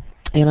sharing,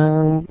 and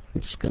I'm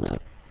just going to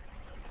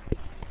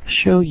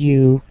show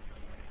you.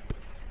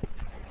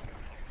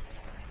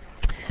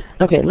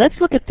 Okay, let's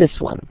look at this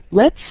one.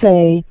 Let's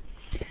say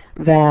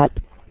that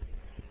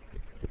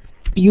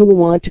you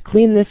want to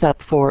clean this up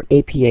for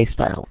APA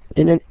style.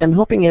 And I'm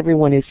hoping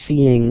everyone is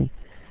seeing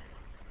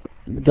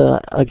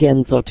the,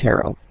 again,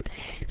 Zotero.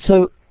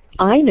 So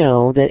I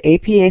know that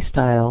APA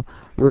style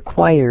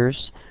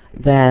requires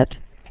that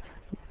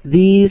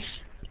these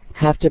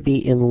have to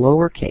be in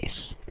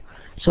lowercase.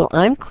 So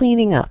I'm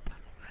cleaning up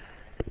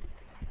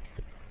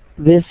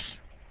this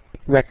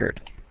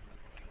record.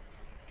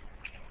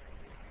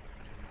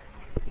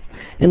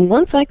 And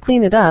once I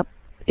clean it up,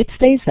 it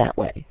stays that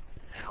way.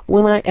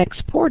 when I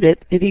export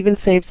it, it even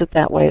saves it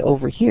that way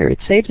over here. It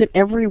saves it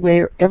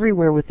everywhere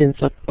within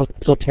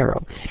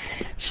Zotero.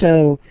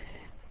 So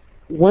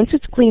once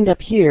it's cleaned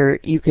up here,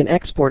 you can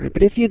export it.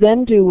 But if you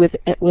then do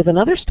with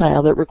another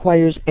style that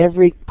requires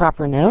every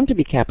proper noun to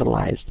be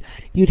capitalized,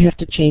 you'd have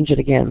to change it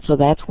again. So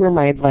that's where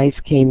my advice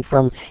came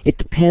from. It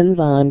depends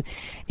on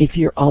if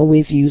you're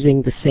always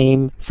using the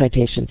same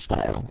citation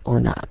style or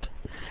not.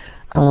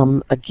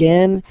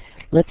 Again,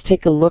 let's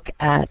take a look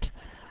at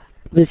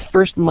this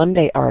first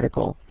Monday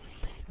article.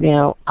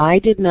 Now, I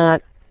did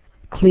not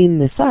clean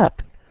this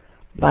up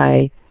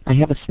I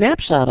have a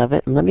snapshot of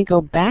it, and let me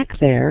go back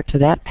there to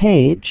that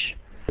page.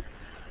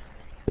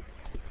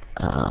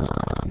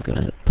 I'm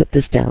going to put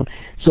this down.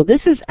 So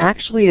this is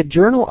actually a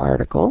journal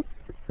article.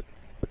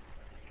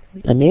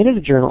 I made it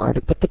a journal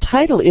article, but the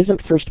title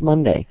isn't First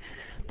Monday.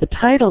 The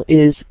title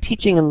is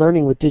Teaching and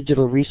Learning with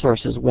Digital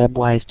Resources,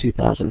 WebWise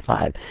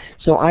 2005.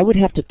 So I would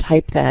have to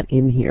type that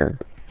in here.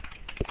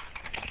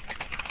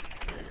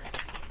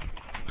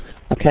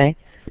 Okay?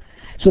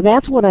 So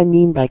that's what I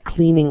mean by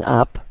cleaning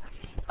up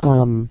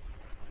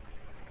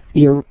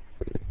your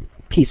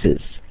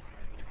pieces.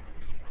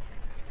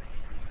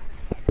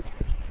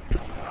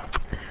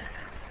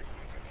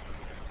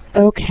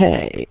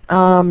 Okay.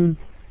 What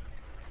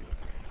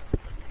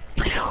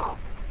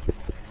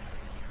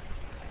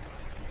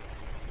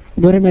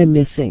am I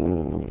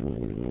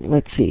missing?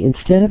 Let's see.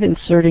 Instead of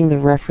inserting the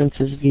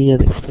references via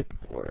the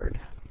clipboard,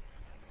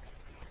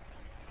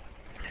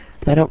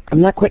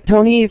 I'm not quite,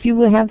 Tony, if you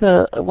want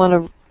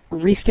to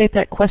restate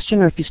that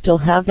question, or if you still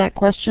have that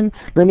question,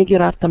 let me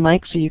get off the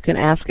mic so you can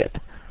ask it.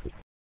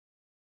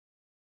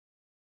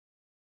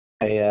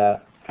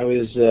 I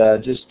was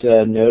just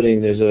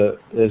noting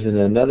there's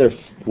another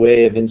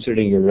way of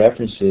inserting your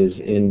references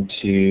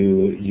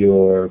into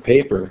your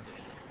paper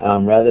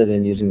rather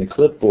than using the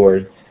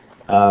clipboard.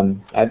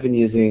 I've been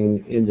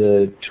using, in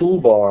the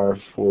toolbar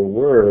for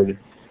Word,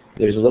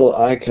 there's a little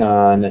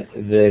icon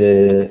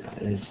that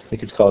I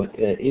think it's called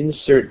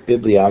Insert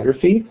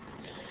Bibliography.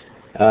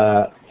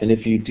 And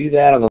if you do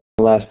that on the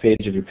last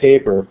page of your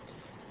paper,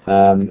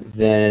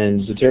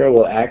 then Zotero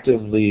will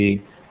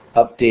actively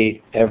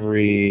update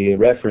every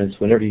reference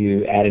whenever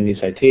you add a new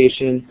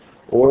citation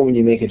or when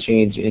you make a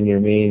change in your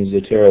main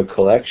Zotero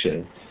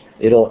collection.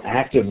 It'll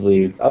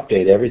actively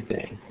update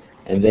everything.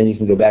 And then you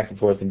can go back and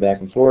forth,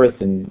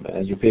 and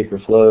as your paper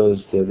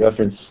flows, the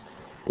reference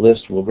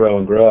list will grow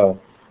and grow.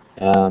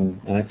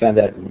 And I found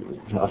that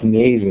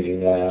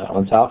amazing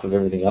on top of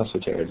everything else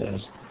Zotero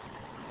does.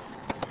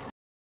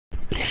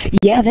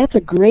 Yeah, that's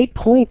a great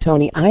point,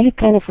 Tony. I had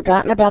kind of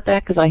forgotten about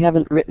that because I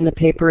haven't written a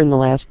paper in the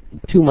last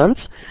 2 months,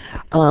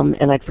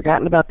 and I'd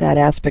forgotten about that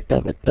aspect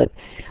of it. But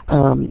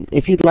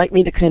if you'd like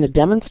me to kind of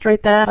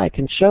demonstrate that, I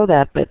can show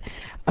that. But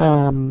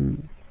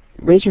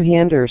raise your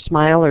hand or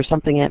smile or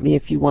something at me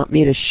if you want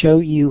me to show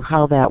you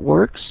how that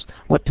works,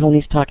 what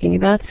Tony's talking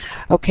about.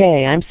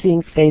 Okay, I'm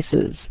seeing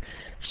faces.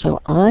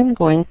 So I'm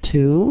going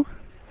to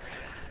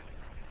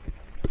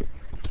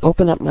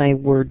open up my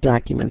Word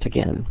document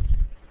again.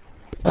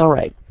 All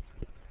right.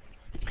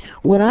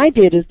 What I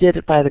did is did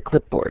it by the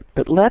clipboard,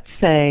 but let's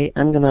say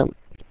I'm going to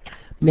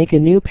make a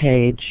new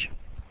page,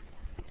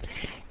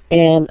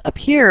 and up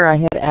here I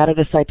have added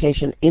a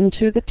citation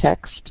into the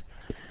text.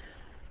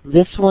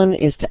 This one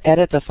is to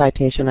edit the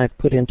citation I've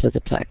put into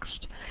the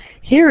text.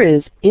 Here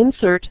is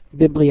Insert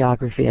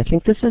Bibliography. I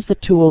think this is the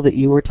tool that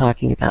you were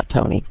talking about,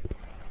 Tony.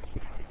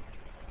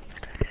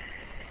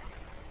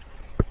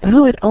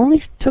 Oh, it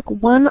only took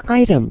one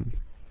item.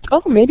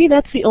 Oh, maybe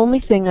that's the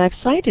only thing I've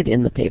cited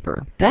in the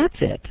paper. That's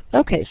it.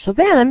 Okay, so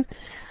then,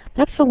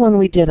 that's the one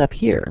we did up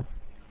here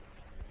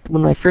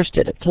when I first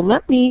did it. So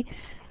let me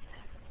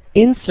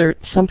insert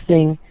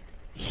something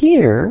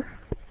here.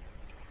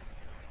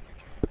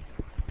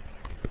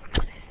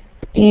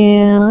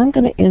 And I'm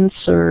going to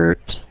insert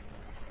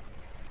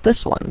this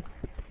one.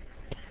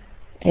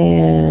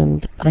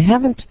 And I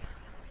haven't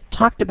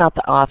talked about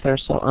the author,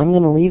 so I'm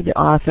going to leave the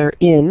author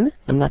in.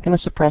 I'm not going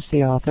to suppress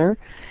the author.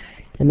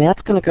 And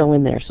that's going to go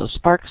in there. So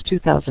Sparks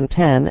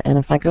 2010. And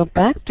if I go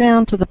back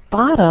down to the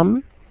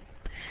bottom,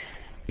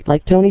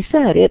 like Tony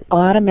said, it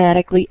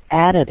automatically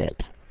added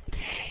it.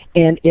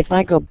 And if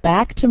I go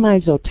back to my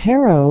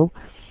Zotero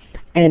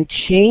and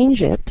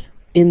change it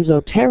in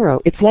Zotero,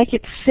 it's like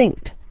it's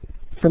synced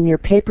from your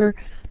paper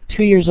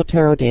to your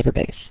Zotero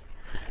database.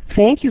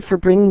 Thank you for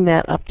bringing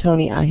that up,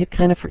 Tony. I had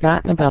kind of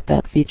forgotten about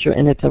that feature,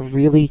 and it's a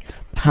really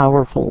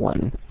powerful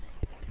one.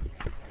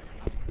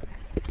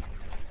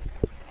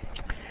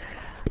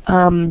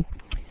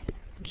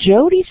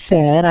 Jody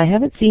said, I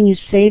haven't seen you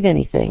save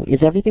anything.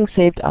 Is everything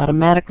saved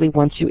automatically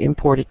once you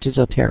import it to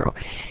Zotero?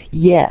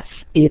 Yes,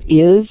 it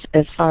is,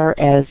 as far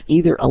as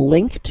either a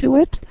link to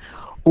it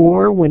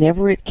or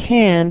whenever it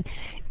can,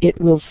 it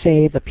will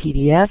save a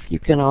PDF. You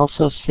can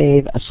also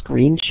save a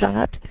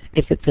screenshot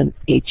if it's an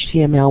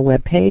HTML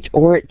web page,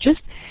 or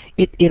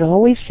it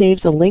always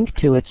saves a link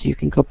to it so you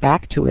can go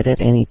back to it at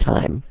any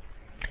time.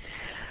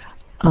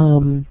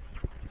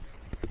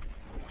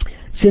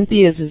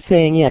 Cynthia's is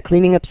saying, yeah,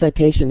 cleaning up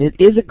citation, it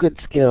is a good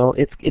skill.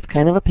 It's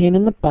kind of a pain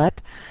in the butt,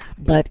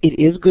 but it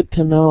is good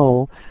to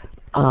know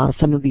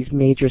some of these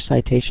major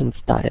citation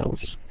styles.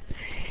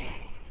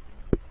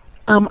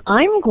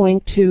 I'm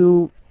going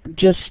to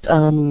just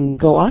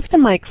go off the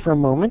mic for a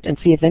moment and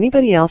see if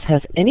anybody else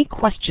has any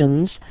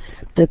questions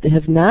that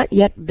have not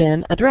yet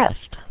been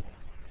addressed.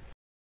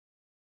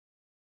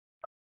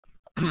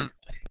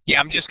 Yeah,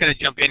 I'm just going to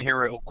jump in here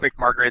real quick,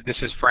 Margaret.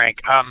 This is Frank.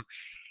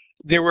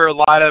 There were a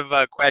lot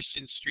of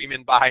questions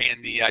streaming by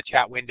in the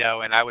chat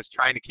window, and I was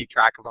trying to keep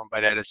track of them,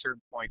 but at a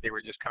certain point they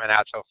were just coming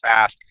out so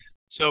fast.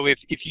 So if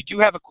you do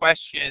have a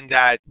question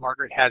that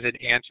Margaret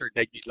hasn't answered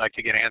that you'd like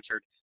to get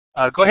answered,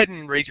 go ahead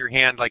and raise your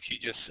hand like she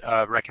just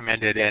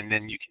recommended, and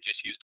then you can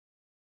just use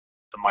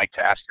the mic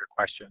to ask your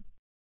question.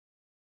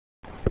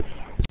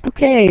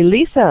 Okay,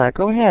 Lisa,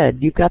 go ahead.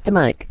 You've got the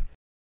mic.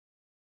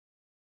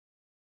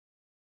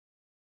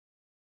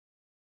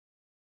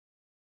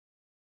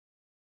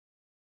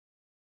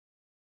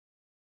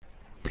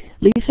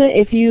 Lisa,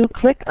 if you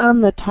click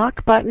on the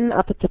talk button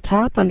up at the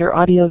top under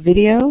audio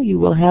video, you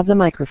will have the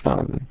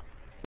microphone.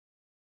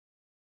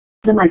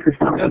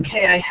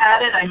 Okay, I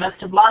had it. I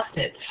must have lost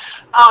it.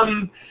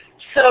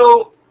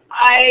 So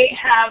I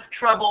have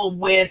trouble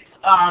with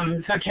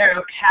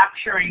Zotero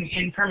capturing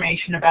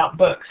information about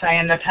books. I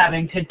end up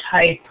having to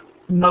type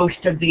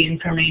most of the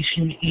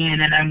information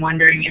in, and I'm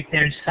wondering if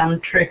there's some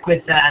trick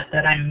with that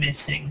that I'm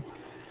missing.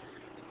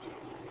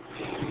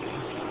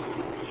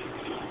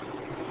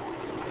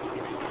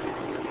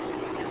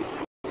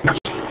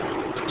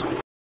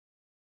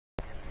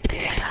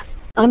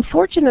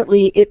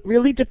 Unfortunately, it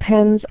really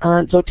depends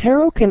on,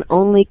 Zotero can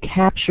only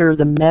capture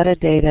the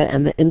metadata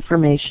and the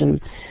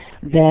information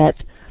that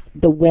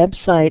the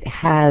website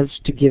has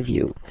to give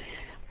you.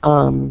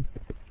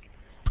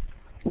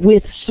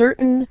 With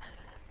certain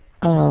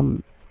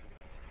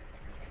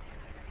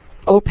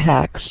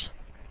OPACs,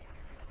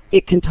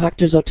 it can talk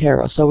to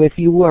Zotero. So if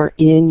you are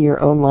in your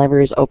own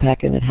library's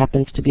OPAC and it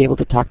happens to be able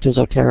to talk to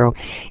Zotero,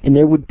 and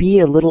there would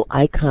be a little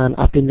icon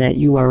up in that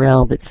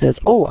URL that says,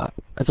 oh,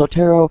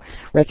 Zotero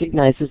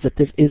recognizes that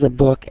this is a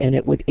book, and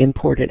it would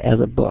import it as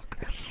a book.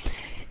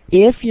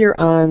 If you're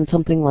on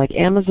something like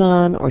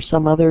Amazon or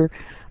some other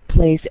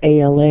place,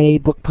 ALA,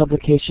 book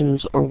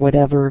publications, or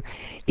whatever,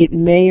 it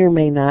may or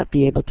may not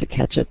be able to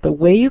catch it. The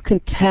way you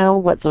can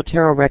tell what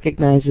Zotero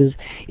recognizes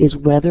is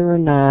whether or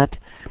not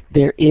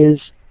there is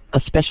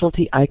a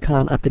specialty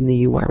icon up in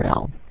the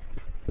URL.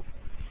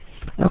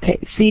 Okay,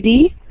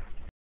 CD?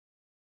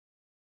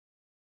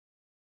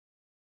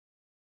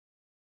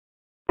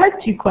 I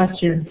have two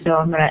questions, so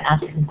I'm going to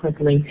ask them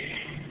quickly.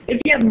 If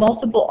you have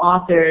multiple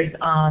authors,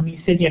 you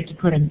said you have to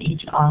put in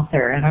each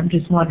author, and I'm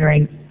just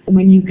wondering,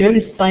 when you go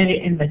to cite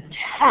it in the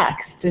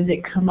text, does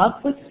it come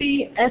up with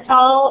the et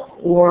al.,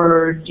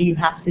 or do you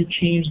have to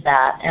change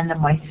that? And then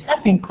my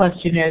second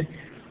question is,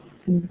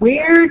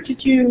 where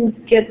did you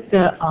get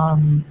the,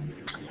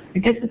 I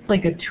guess it's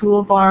like a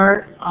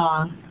toolbar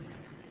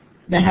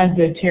that has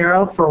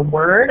Zotero for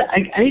Word.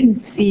 I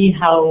didn't see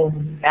how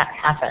that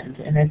happened,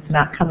 and it's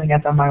not coming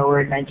up on my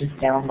Word, and I just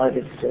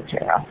downloaded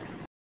Zotero.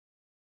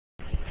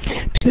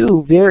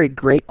 Two very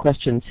great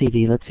questions,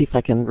 CD. Let's see if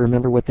I can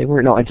remember what they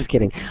were. No, I'm just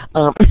kidding,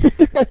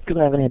 because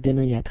I haven't had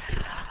dinner yet,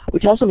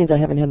 which also means I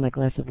haven't had my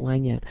glass of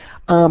wine yet.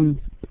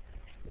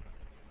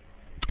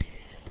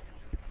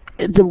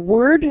 The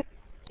Word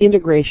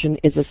integration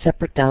is a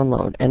separate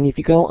download, and if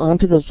you go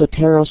onto the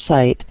Zotero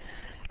site,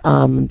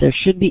 there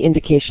should be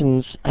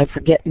indications. I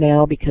forget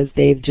now because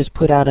they've just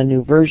put out a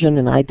new version,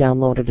 and I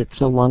downloaded it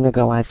so long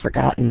ago I've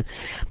forgotten.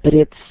 But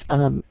it's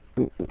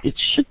you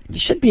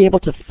should be able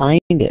to find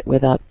it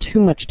without too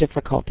much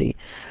difficulty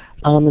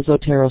on the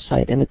Zotero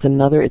site, and it's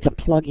a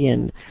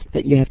plug-in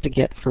that you have to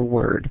get for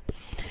Word.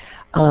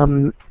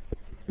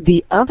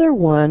 The other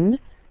one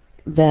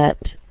that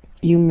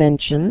you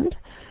mentioned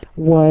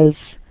was,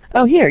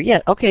 oh, here,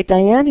 yeah, okay,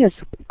 Diane has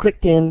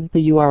clicked in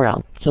the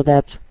URL, so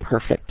that's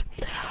perfect.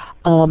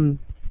 The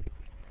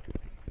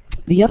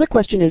other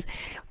question is,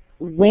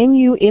 when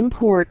you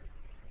import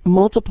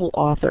multiple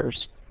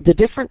authors, the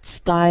different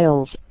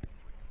styles,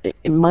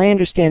 my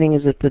understanding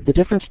is that the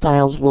different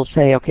styles will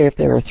say, okay, if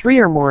there are 3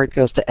 or more, it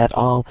goes to et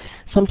al.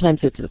 Sometimes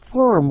if it's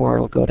 4 or more,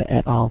 it'll go to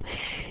et al.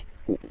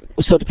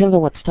 So it depends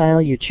on what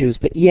style you choose.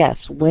 But yes,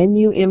 when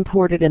you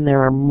import it and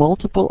there are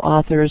multiple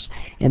authors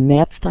and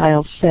that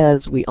style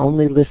says we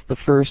only list the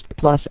first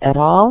plus et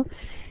al.,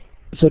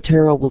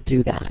 Zotero will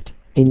do that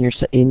in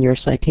your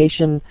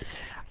citation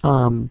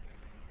and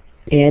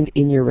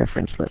in your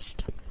reference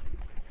list.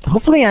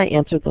 Hopefully I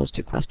answered those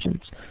two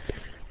questions.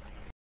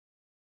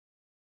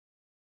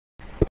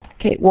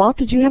 Okay, Walt,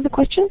 did you have a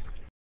question?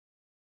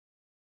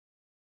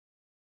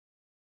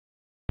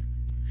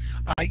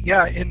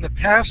 Yeah, in the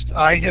past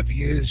I have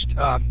used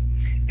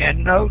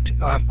EndNote,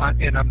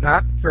 and I'm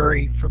not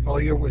very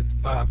familiar with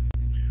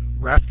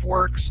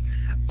RefWorks.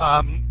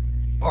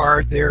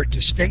 Are there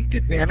distinct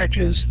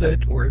advantages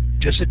or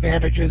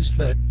disadvantages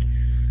that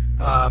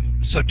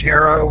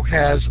Zotero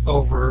has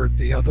over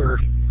the other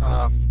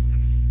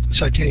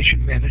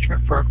citation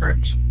management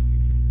programs?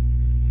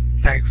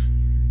 Thanks.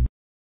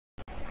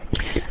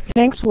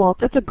 Thanks, Walt.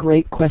 That's a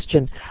great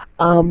question.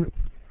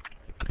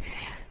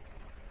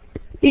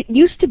 It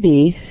used to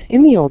be,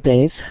 in the old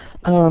days,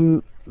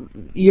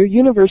 your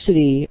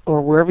university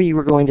or wherever you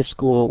were going to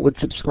school would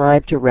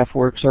subscribe to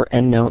RefWorks or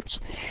EndNotes,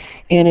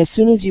 and as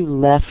soon as you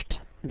left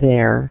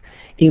there,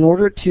 in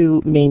order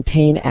to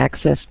maintain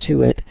access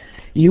to it,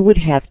 you would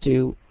have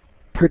to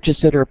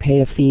purchase it or pay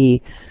a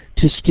fee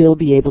to still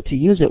be able to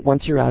use it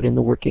once you're out in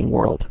the working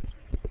world.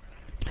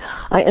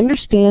 I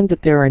understand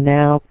that there are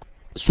now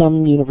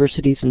some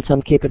universities and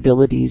some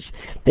capabilities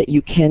that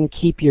you can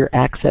keep your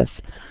access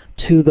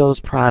to those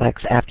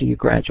products after you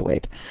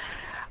graduate.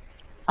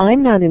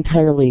 I'm not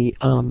entirely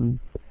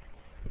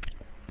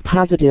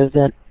positive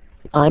that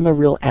I'm a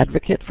real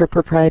advocate for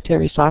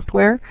proprietary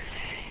software,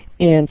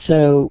 and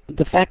so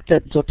the fact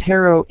that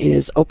Zotero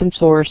is open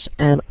source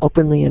and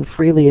openly and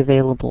freely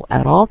available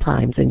at all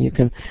times, and you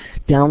can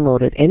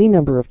download it any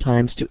number of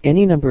times to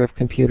any number of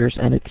computers,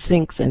 and it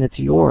syncs and it's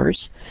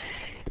yours,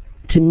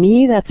 to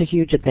me that's a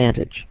huge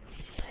advantage.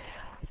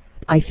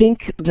 I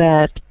think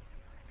that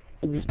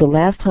the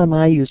last time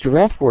I used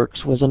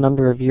RefWorks was a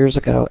number of years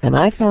ago, and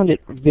I found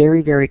it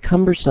very, very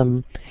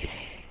cumbersome,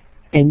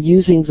 and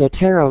using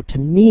Zotero to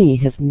me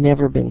has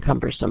never been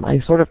cumbersome. I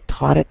sort of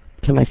taught it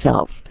to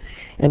myself.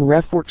 And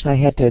RefWorks I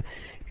had to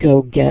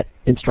go get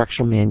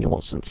instructional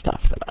manuals and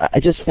stuff. I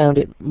just found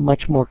it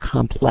much more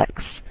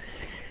complex.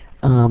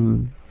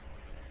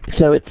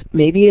 So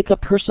maybe it's a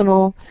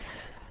personal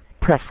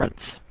preference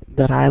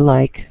that I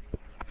like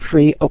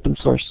free open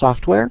source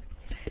software,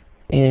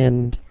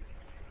 and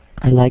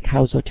I like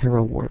how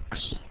Zotero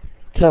works.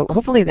 So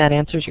hopefully that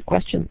answers your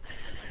question.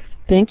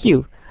 Thank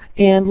you.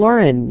 And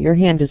Lauren, your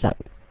hand is up.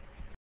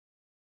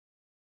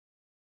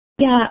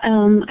 Yeah,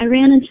 I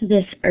ran into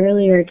this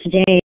earlier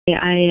today.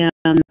 I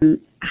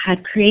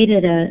had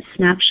created a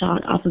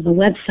snapshot off of a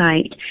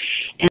website,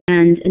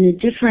 and in a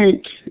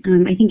different,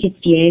 I think it's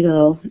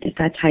Diigo, if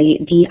that's how you,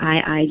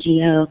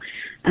 D-I-I-G-O,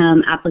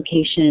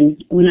 application,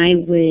 when I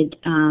would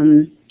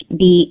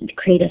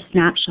create a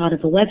snapshot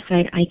of a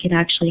website, I could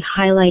actually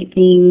highlight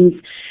things,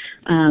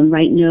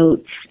 write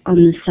notes on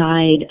the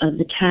side of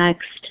the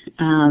text.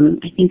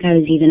 I think I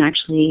was even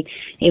actually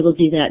able to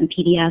do that in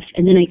PDF,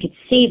 and then I could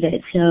save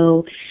it.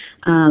 So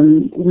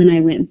when I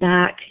went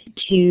back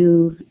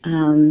to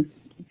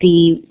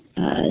the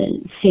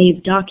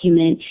saved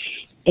document,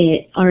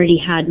 it already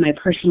had my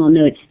personal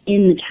notes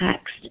in the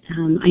text.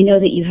 I know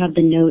that you have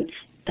the notes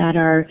that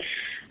are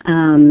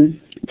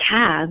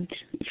tagged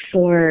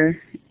for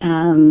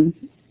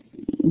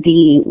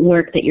the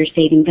work that you're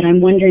saving, but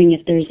I'm wondering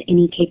if there's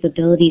any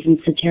capabilities in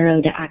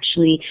Zotero to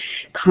actually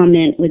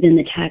comment within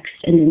the text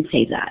and then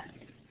save that.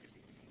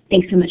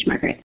 Thanks so much,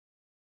 Margaret.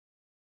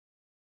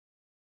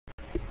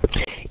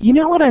 You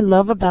know what I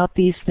love about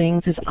these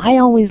things is I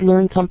always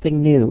learn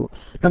something new.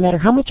 No matter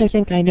how much I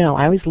think I know,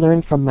 I always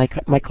learn from my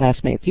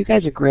classmates. You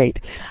guys are great.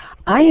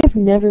 I have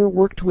never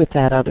worked with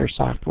that other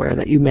software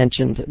that you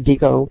mentioned,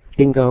 Dingo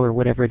or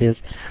whatever it is.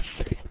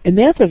 And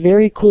that's a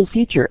very cool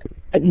feature.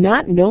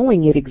 Not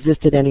knowing it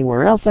existed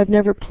anywhere else, I've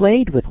never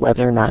played with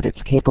whether or not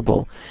it's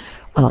capable,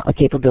 a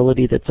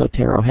capability that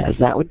Zotero has.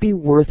 That would be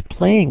worth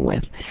playing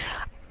with.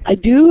 I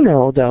do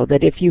know, though,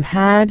 that if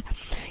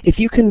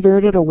you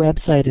converted a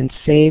website and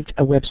saved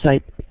a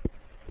website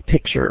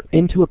picture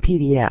into a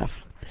PDF,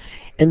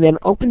 and then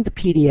opened the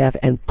PDF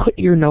and put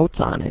your notes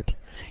on it,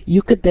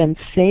 you could then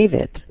save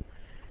it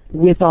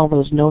with all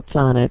those notes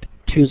on it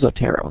to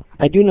Zotero.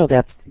 I do know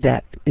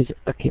that is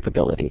a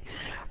capability.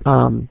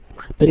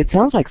 But it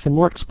sounds like some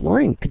more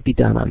exploring could be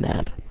done on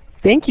that.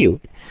 Thank you.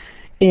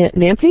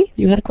 Nancy,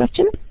 you had a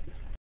question?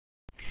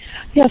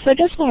 Yes, I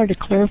just wanted to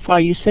clarify.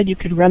 You said you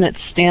could run it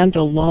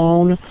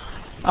standalone.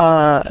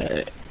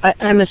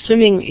 I'm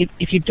assuming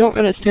if you don't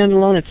run it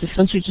standalone, it's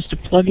essentially just a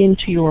plug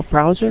into your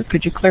browser.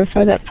 Could you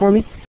clarify that for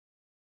me?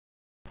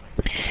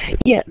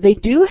 Yeah, they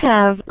do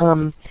have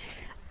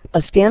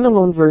a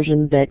standalone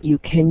version that you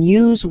can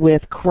use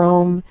with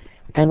Chrome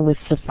and with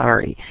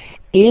Safari.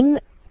 In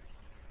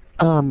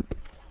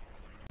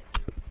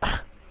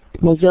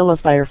Mozilla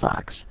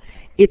Firefox,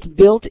 it's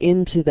built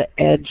into the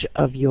edge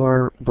of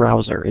your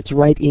browser. It's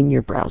right in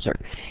your browser.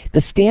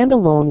 The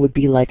standalone would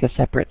be like a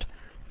separate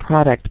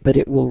product, but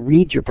it will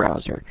read your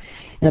browser.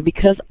 Now,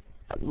 because,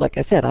 like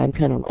I said, I'm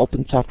kind of an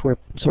open software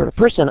sort of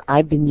person,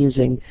 I've been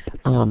using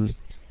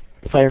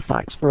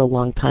Firefox for a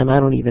long time. I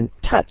don't even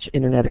touch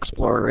Internet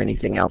Explorer or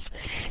anything else.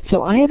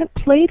 So I haven't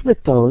played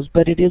with those,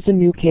 but it is a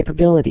new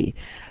capability.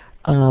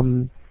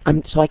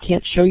 So I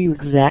can't show you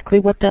exactly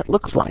what that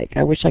looks like.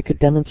 I wish I could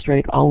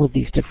demonstrate all of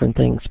these different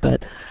things,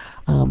 but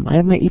I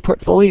have my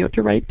e-portfolio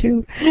to write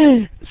to.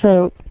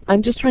 So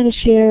I'm just trying to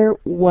share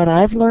what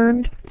I've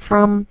learned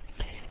from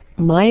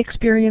my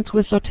experience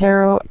with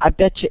Zotero. I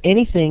bet you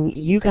anything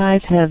you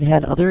guys have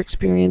had other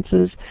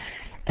experiences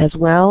as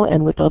well,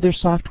 and with other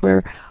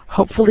software.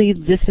 Hopefully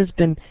this has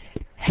been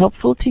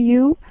helpful to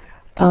you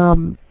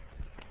and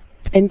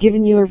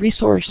given you a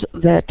resource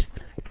that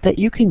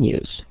you can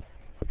use.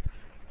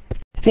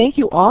 Thank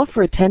you all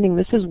for attending.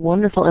 This is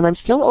wonderful, and I'm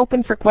still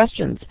open for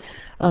questions.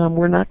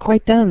 We're not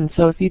quite done,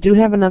 so if you do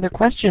have another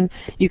question,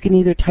 you can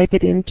either type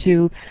it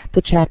into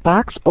the chat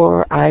box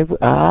or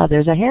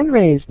there's a hand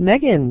raised.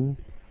 Megan.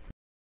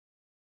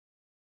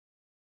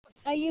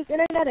 I use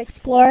Internet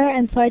Explorer,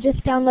 and so I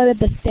just downloaded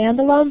the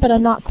standalone, but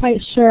I'm not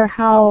quite sure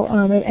how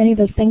any of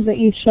those things that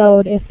you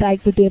showed, if I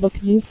would be able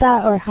to use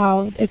that, or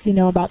if you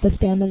know about the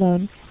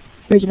standalone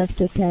version of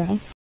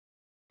Zotero.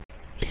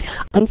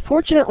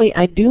 Unfortunately,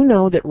 I do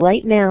know that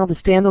right now the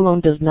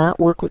standalone does not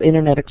work with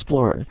Internet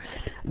Explorer.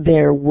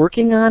 They're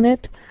working on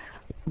it,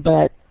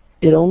 but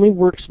it only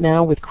works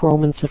now with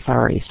Chrome and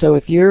Safari. So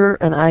if you're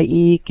an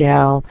IE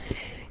gal,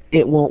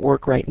 it won't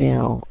work right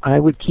now. I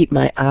would keep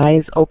my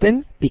eyes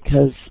open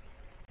because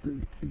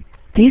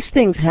these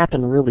things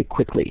happen really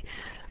quickly.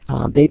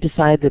 They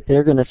decide that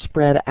they're going to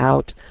spread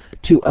out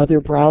to other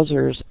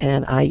browsers,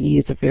 and IE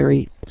is a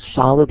very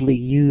solidly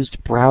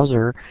used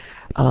browser.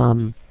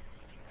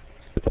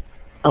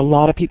 A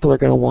lot of people are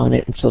going to want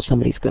it, and so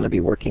somebody's going to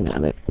be working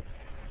on it.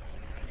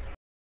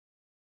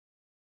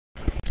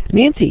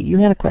 Nancy, you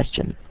had a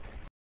question.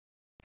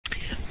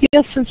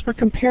 Yes, since we're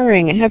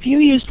comparing, have you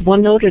used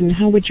OneNote, and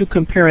how would you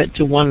compare it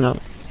to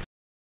OneNote?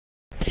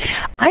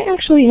 I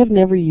actually have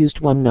never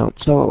used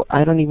OneNote, so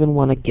I don't even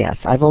want to guess.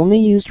 I've only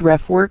used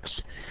RefWorks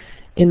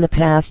in the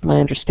past. My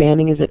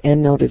understanding is that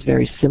EndNote is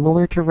very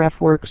similar to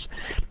RefWorks,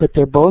 but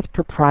they're both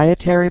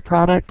proprietary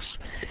products,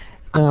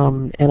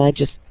 and I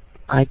just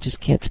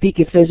can't speak.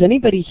 If there's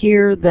anybody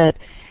here that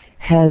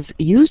has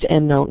used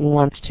EndNote and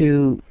wants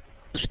to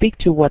speak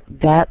to what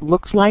that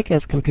looks like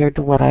as compared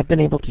to what I've been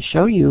able to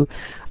show you,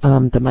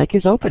 the mic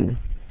is open.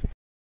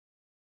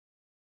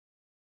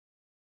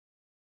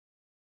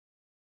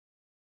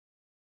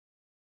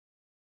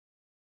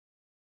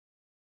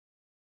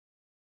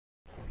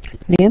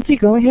 Nancy,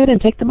 go ahead and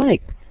take the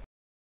mic.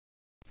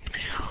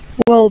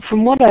 Well,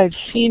 from what I've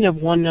seen of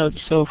OneNote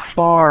so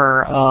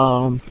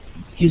far,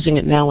 using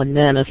it now and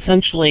then,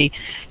 essentially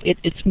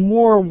it's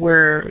more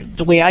where,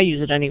 the way I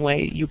use it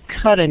anyway, you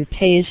cut and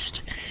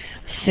paste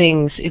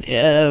things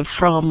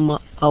from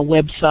a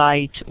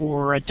website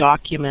or a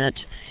document,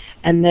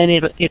 and then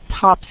it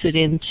pops it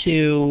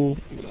into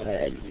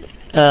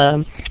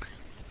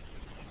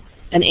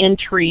an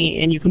entry,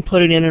 and you can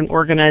put it in an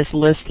organized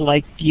list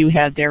like you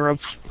had there of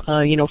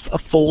a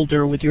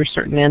folder with your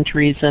certain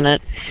entries in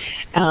it.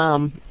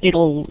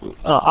 It'll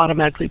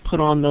automatically put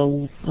on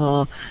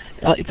the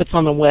if it's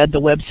on the web, the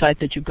website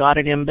that you got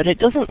it in, but it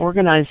doesn't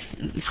organize.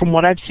 From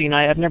what I've seen,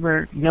 I've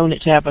never known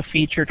it to have a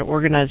feature to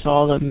organize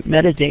all the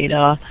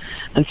metadata,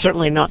 and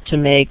certainly not to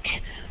make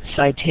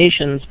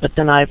citations. But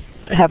then I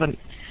haven't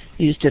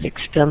used it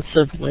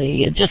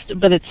extensively.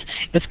 But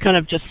it's kind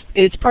of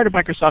it's part of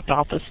Microsoft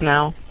Office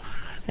now,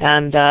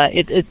 and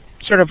it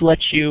sort of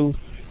lets you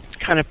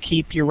kind of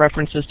keep your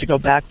references to go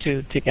back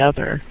to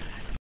together.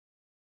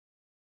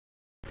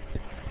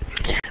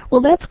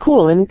 Well, that's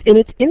cool, and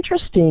it's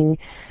interesting.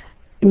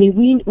 I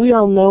mean, we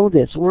all know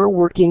this. We're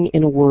working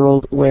in a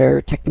world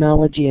where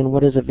technology and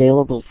what is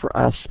available for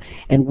us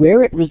and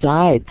where it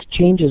resides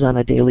changes on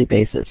a daily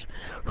basis.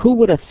 Who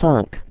would have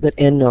thunk that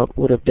EndNote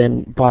would have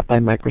been bought by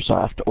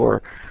Microsoft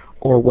or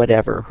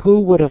whatever?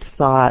 Who would have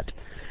thought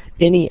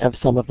any of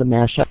some of the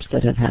mashups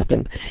that had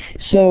happened?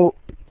 So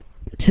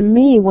to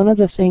me, one of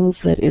the things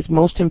that is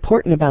most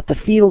important about the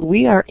field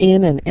we are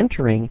in and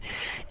entering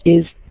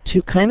is to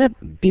kind of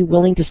be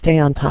willing to stay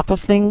on top of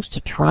things,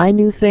 to try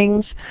new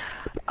things,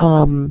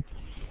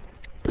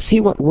 see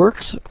what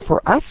works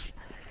for us.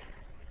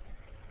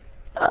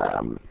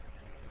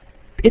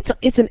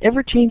 It's an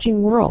ever-changing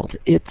world.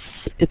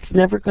 It's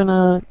never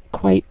gonna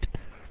quite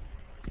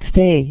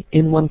stay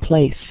in one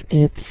place.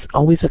 It's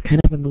always a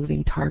kind of a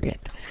moving target.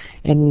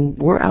 And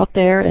we're out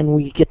there, and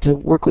we get to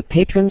work with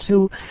patrons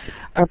who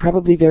are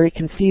probably very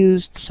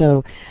confused.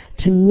 So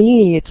to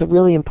me, it's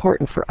really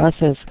important for us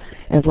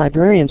as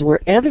librarians,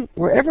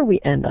 wherever we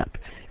end up,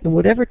 in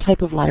whatever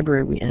type of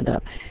library we end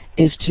up,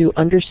 is to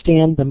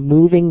understand the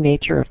moving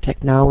nature of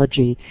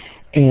technology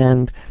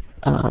and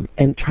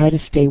try to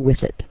stay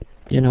with it,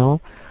 you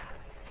know.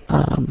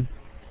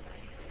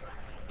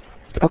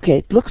 Okay,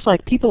 it looks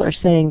like people are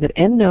saying that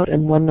EndNote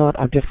and OneNote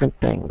are different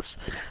things.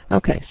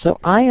 Okay, so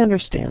I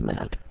understand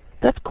that.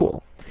 That's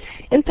cool.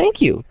 And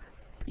thank you.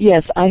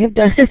 Yes, I have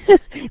done,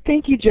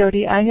 thank you,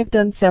 Jody. I have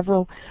done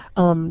several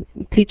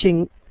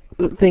teaching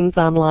things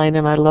online,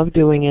 and I love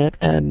doing it,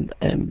 and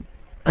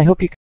I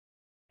hope you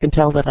can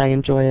tell that I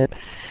enjoy it.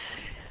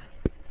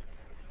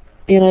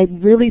 And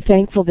I'm really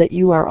thankful that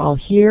you are all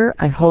here.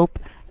 I hope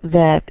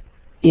that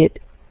it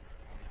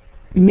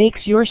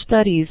makes your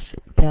studies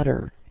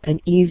better and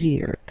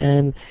easier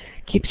and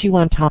keeps you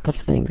on top of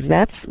things.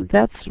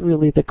 That's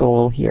really the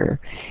goal here.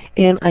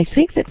 And I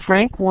think that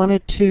Frank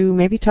wanted to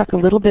maybe talk a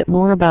little bit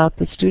more about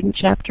the student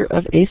chapter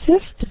of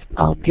ASIS&T.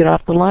 I'll get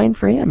off the line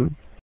for him.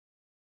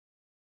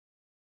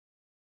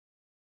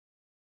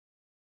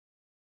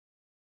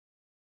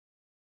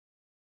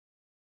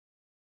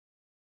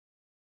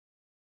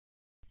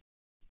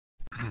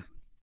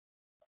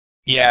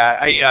 Yeah,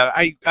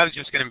 I was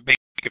just going to make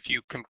a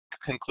few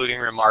concluding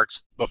remarks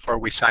before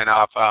we sign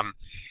off.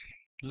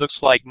 Looks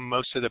like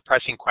most of the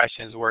pressing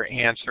questions were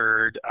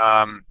answered,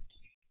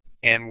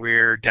 and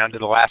we're down to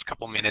the last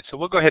couple minutes. So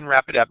we'll go ahead and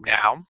wrap it up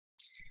now.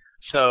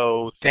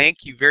 So thank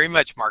you very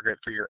much, Margaret,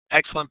 for your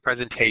excellent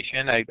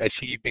presentation. I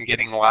see you've been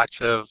getting lots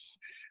of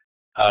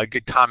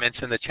good comments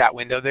in the chat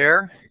window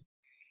there.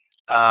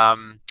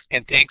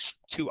 And thanks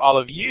to all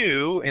of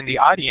you in the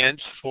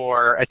audience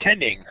for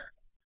attending.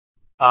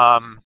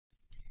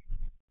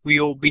 We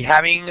will be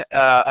having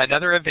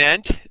another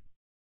event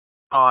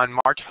on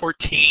March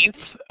 14th.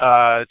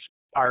 It's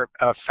our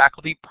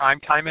faculty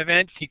primetime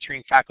event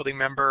featuring faculty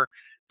member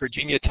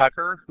Virginia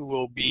Tucker, who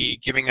will be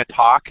giving a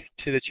talk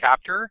to the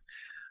chapter.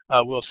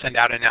 We'll send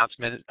out an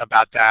announcement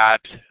about that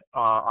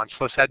on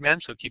SLIS-Admin,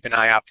 so keep an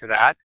eye out for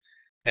that.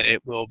 And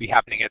it will be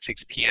happening at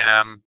 6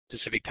 p.m.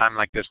 Pacific time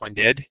like this one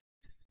did.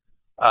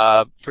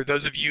 For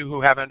those of you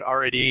who haven't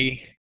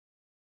already,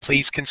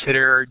 please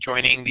consider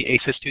joining the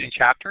ASIS student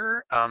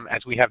chapter,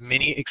 as we have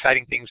many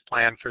exciting things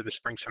planned for the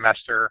spring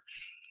semester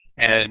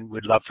and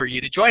would love for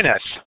you to join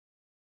us.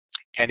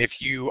 And if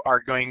you are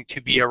going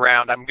to be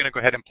around, I'm going to go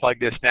ahead and plug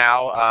this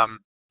now.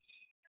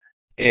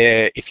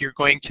 If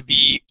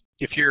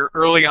you're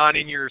early on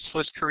in your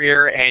SLIS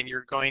career and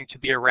you're going to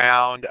be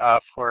around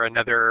for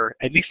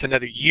at least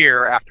another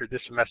year after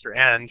this semester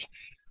ends,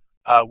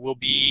 we'll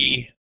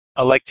be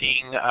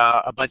electing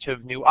a bunch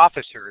of new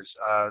officers.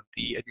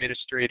 The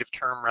administrative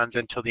term runs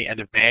until the end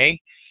of May,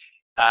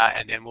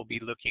 and then we'll be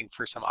looking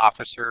for some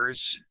officers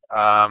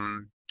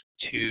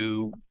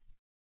to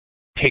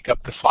take up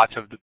the slots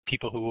of the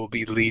people who will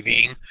be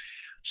leaving.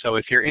 So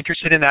if you're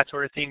interested in that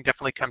sort of thing,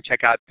 definitely come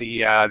check out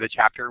the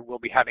chapter. We'll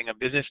be having a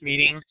business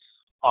meeting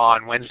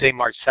on Wednesday,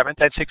 March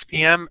 7th at 6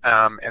 p.m.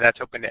 And that's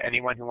open to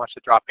anyone who wants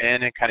to drop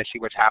in and kind of see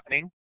what's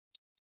happening.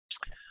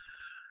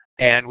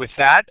 And with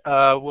that,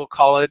 we'll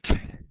call it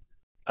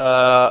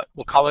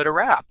a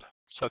wrap.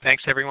 So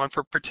thanks everyone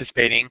for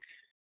participating.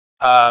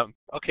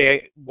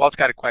 Okay, Walt's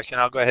got a question.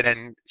 I'll go ahead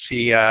and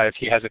see if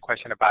he has a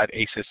question about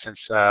ASIS, since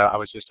I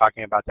was just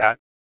talking about that.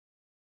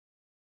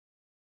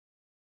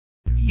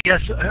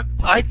 Yes,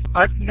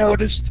 I've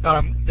noticed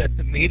that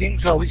the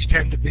meetings always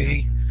tend to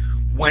be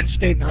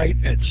Wednesday night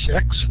at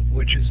 6,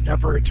 which is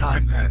never a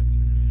time that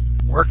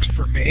works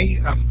for me.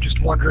 I'm just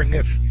wondering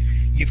if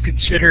you've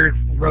considered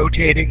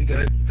rotating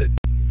the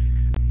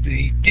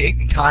date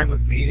and time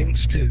of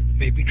meetings to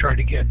maybe try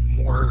to get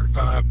more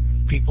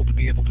people to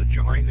be able to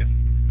join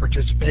and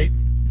participate.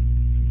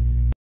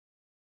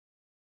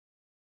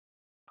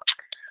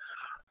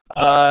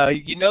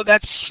 You know,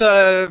 that's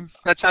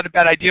not a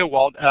bad idea,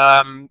 Walt.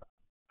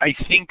 I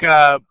think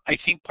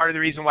part of the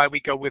reason why we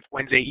go with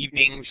Wednesday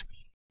evenings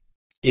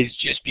is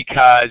just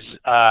because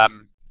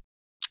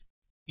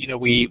you know,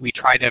 we've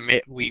tried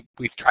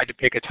to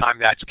pick a time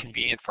that's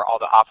convenient for all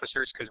the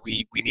officers, because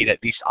we need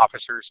at least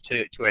officers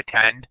to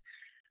attend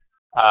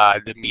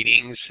the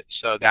meetings.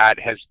 So that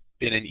has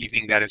been an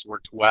evening that has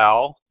worked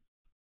well.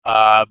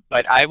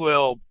 But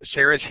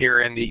Sarah's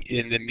here in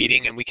the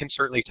meeting, and we can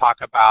certainly talk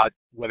about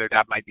whether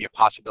that might be a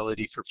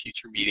possibility for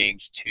future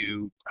meetings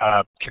to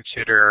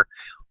consider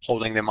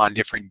holding them on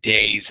different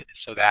days,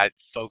 so that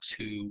folks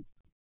who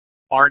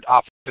aren't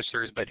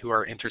officers but who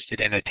are interested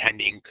in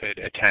attending could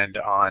attend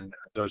on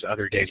those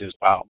other days as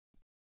well.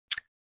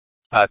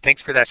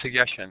 Thanks for that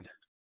suggestion.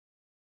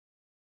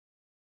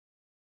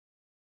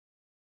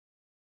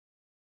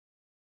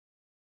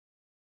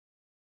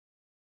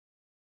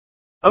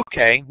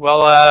 Okay,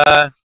 well,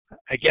 I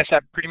guess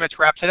that pretty much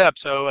wraps it up.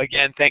 So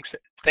again, thanks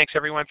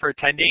everyone for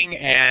attending,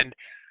 and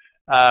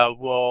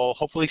we'll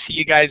hopefully see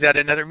you guys at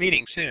another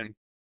meeting soon.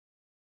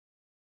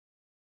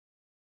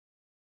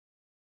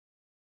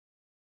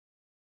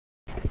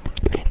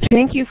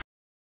 Thank you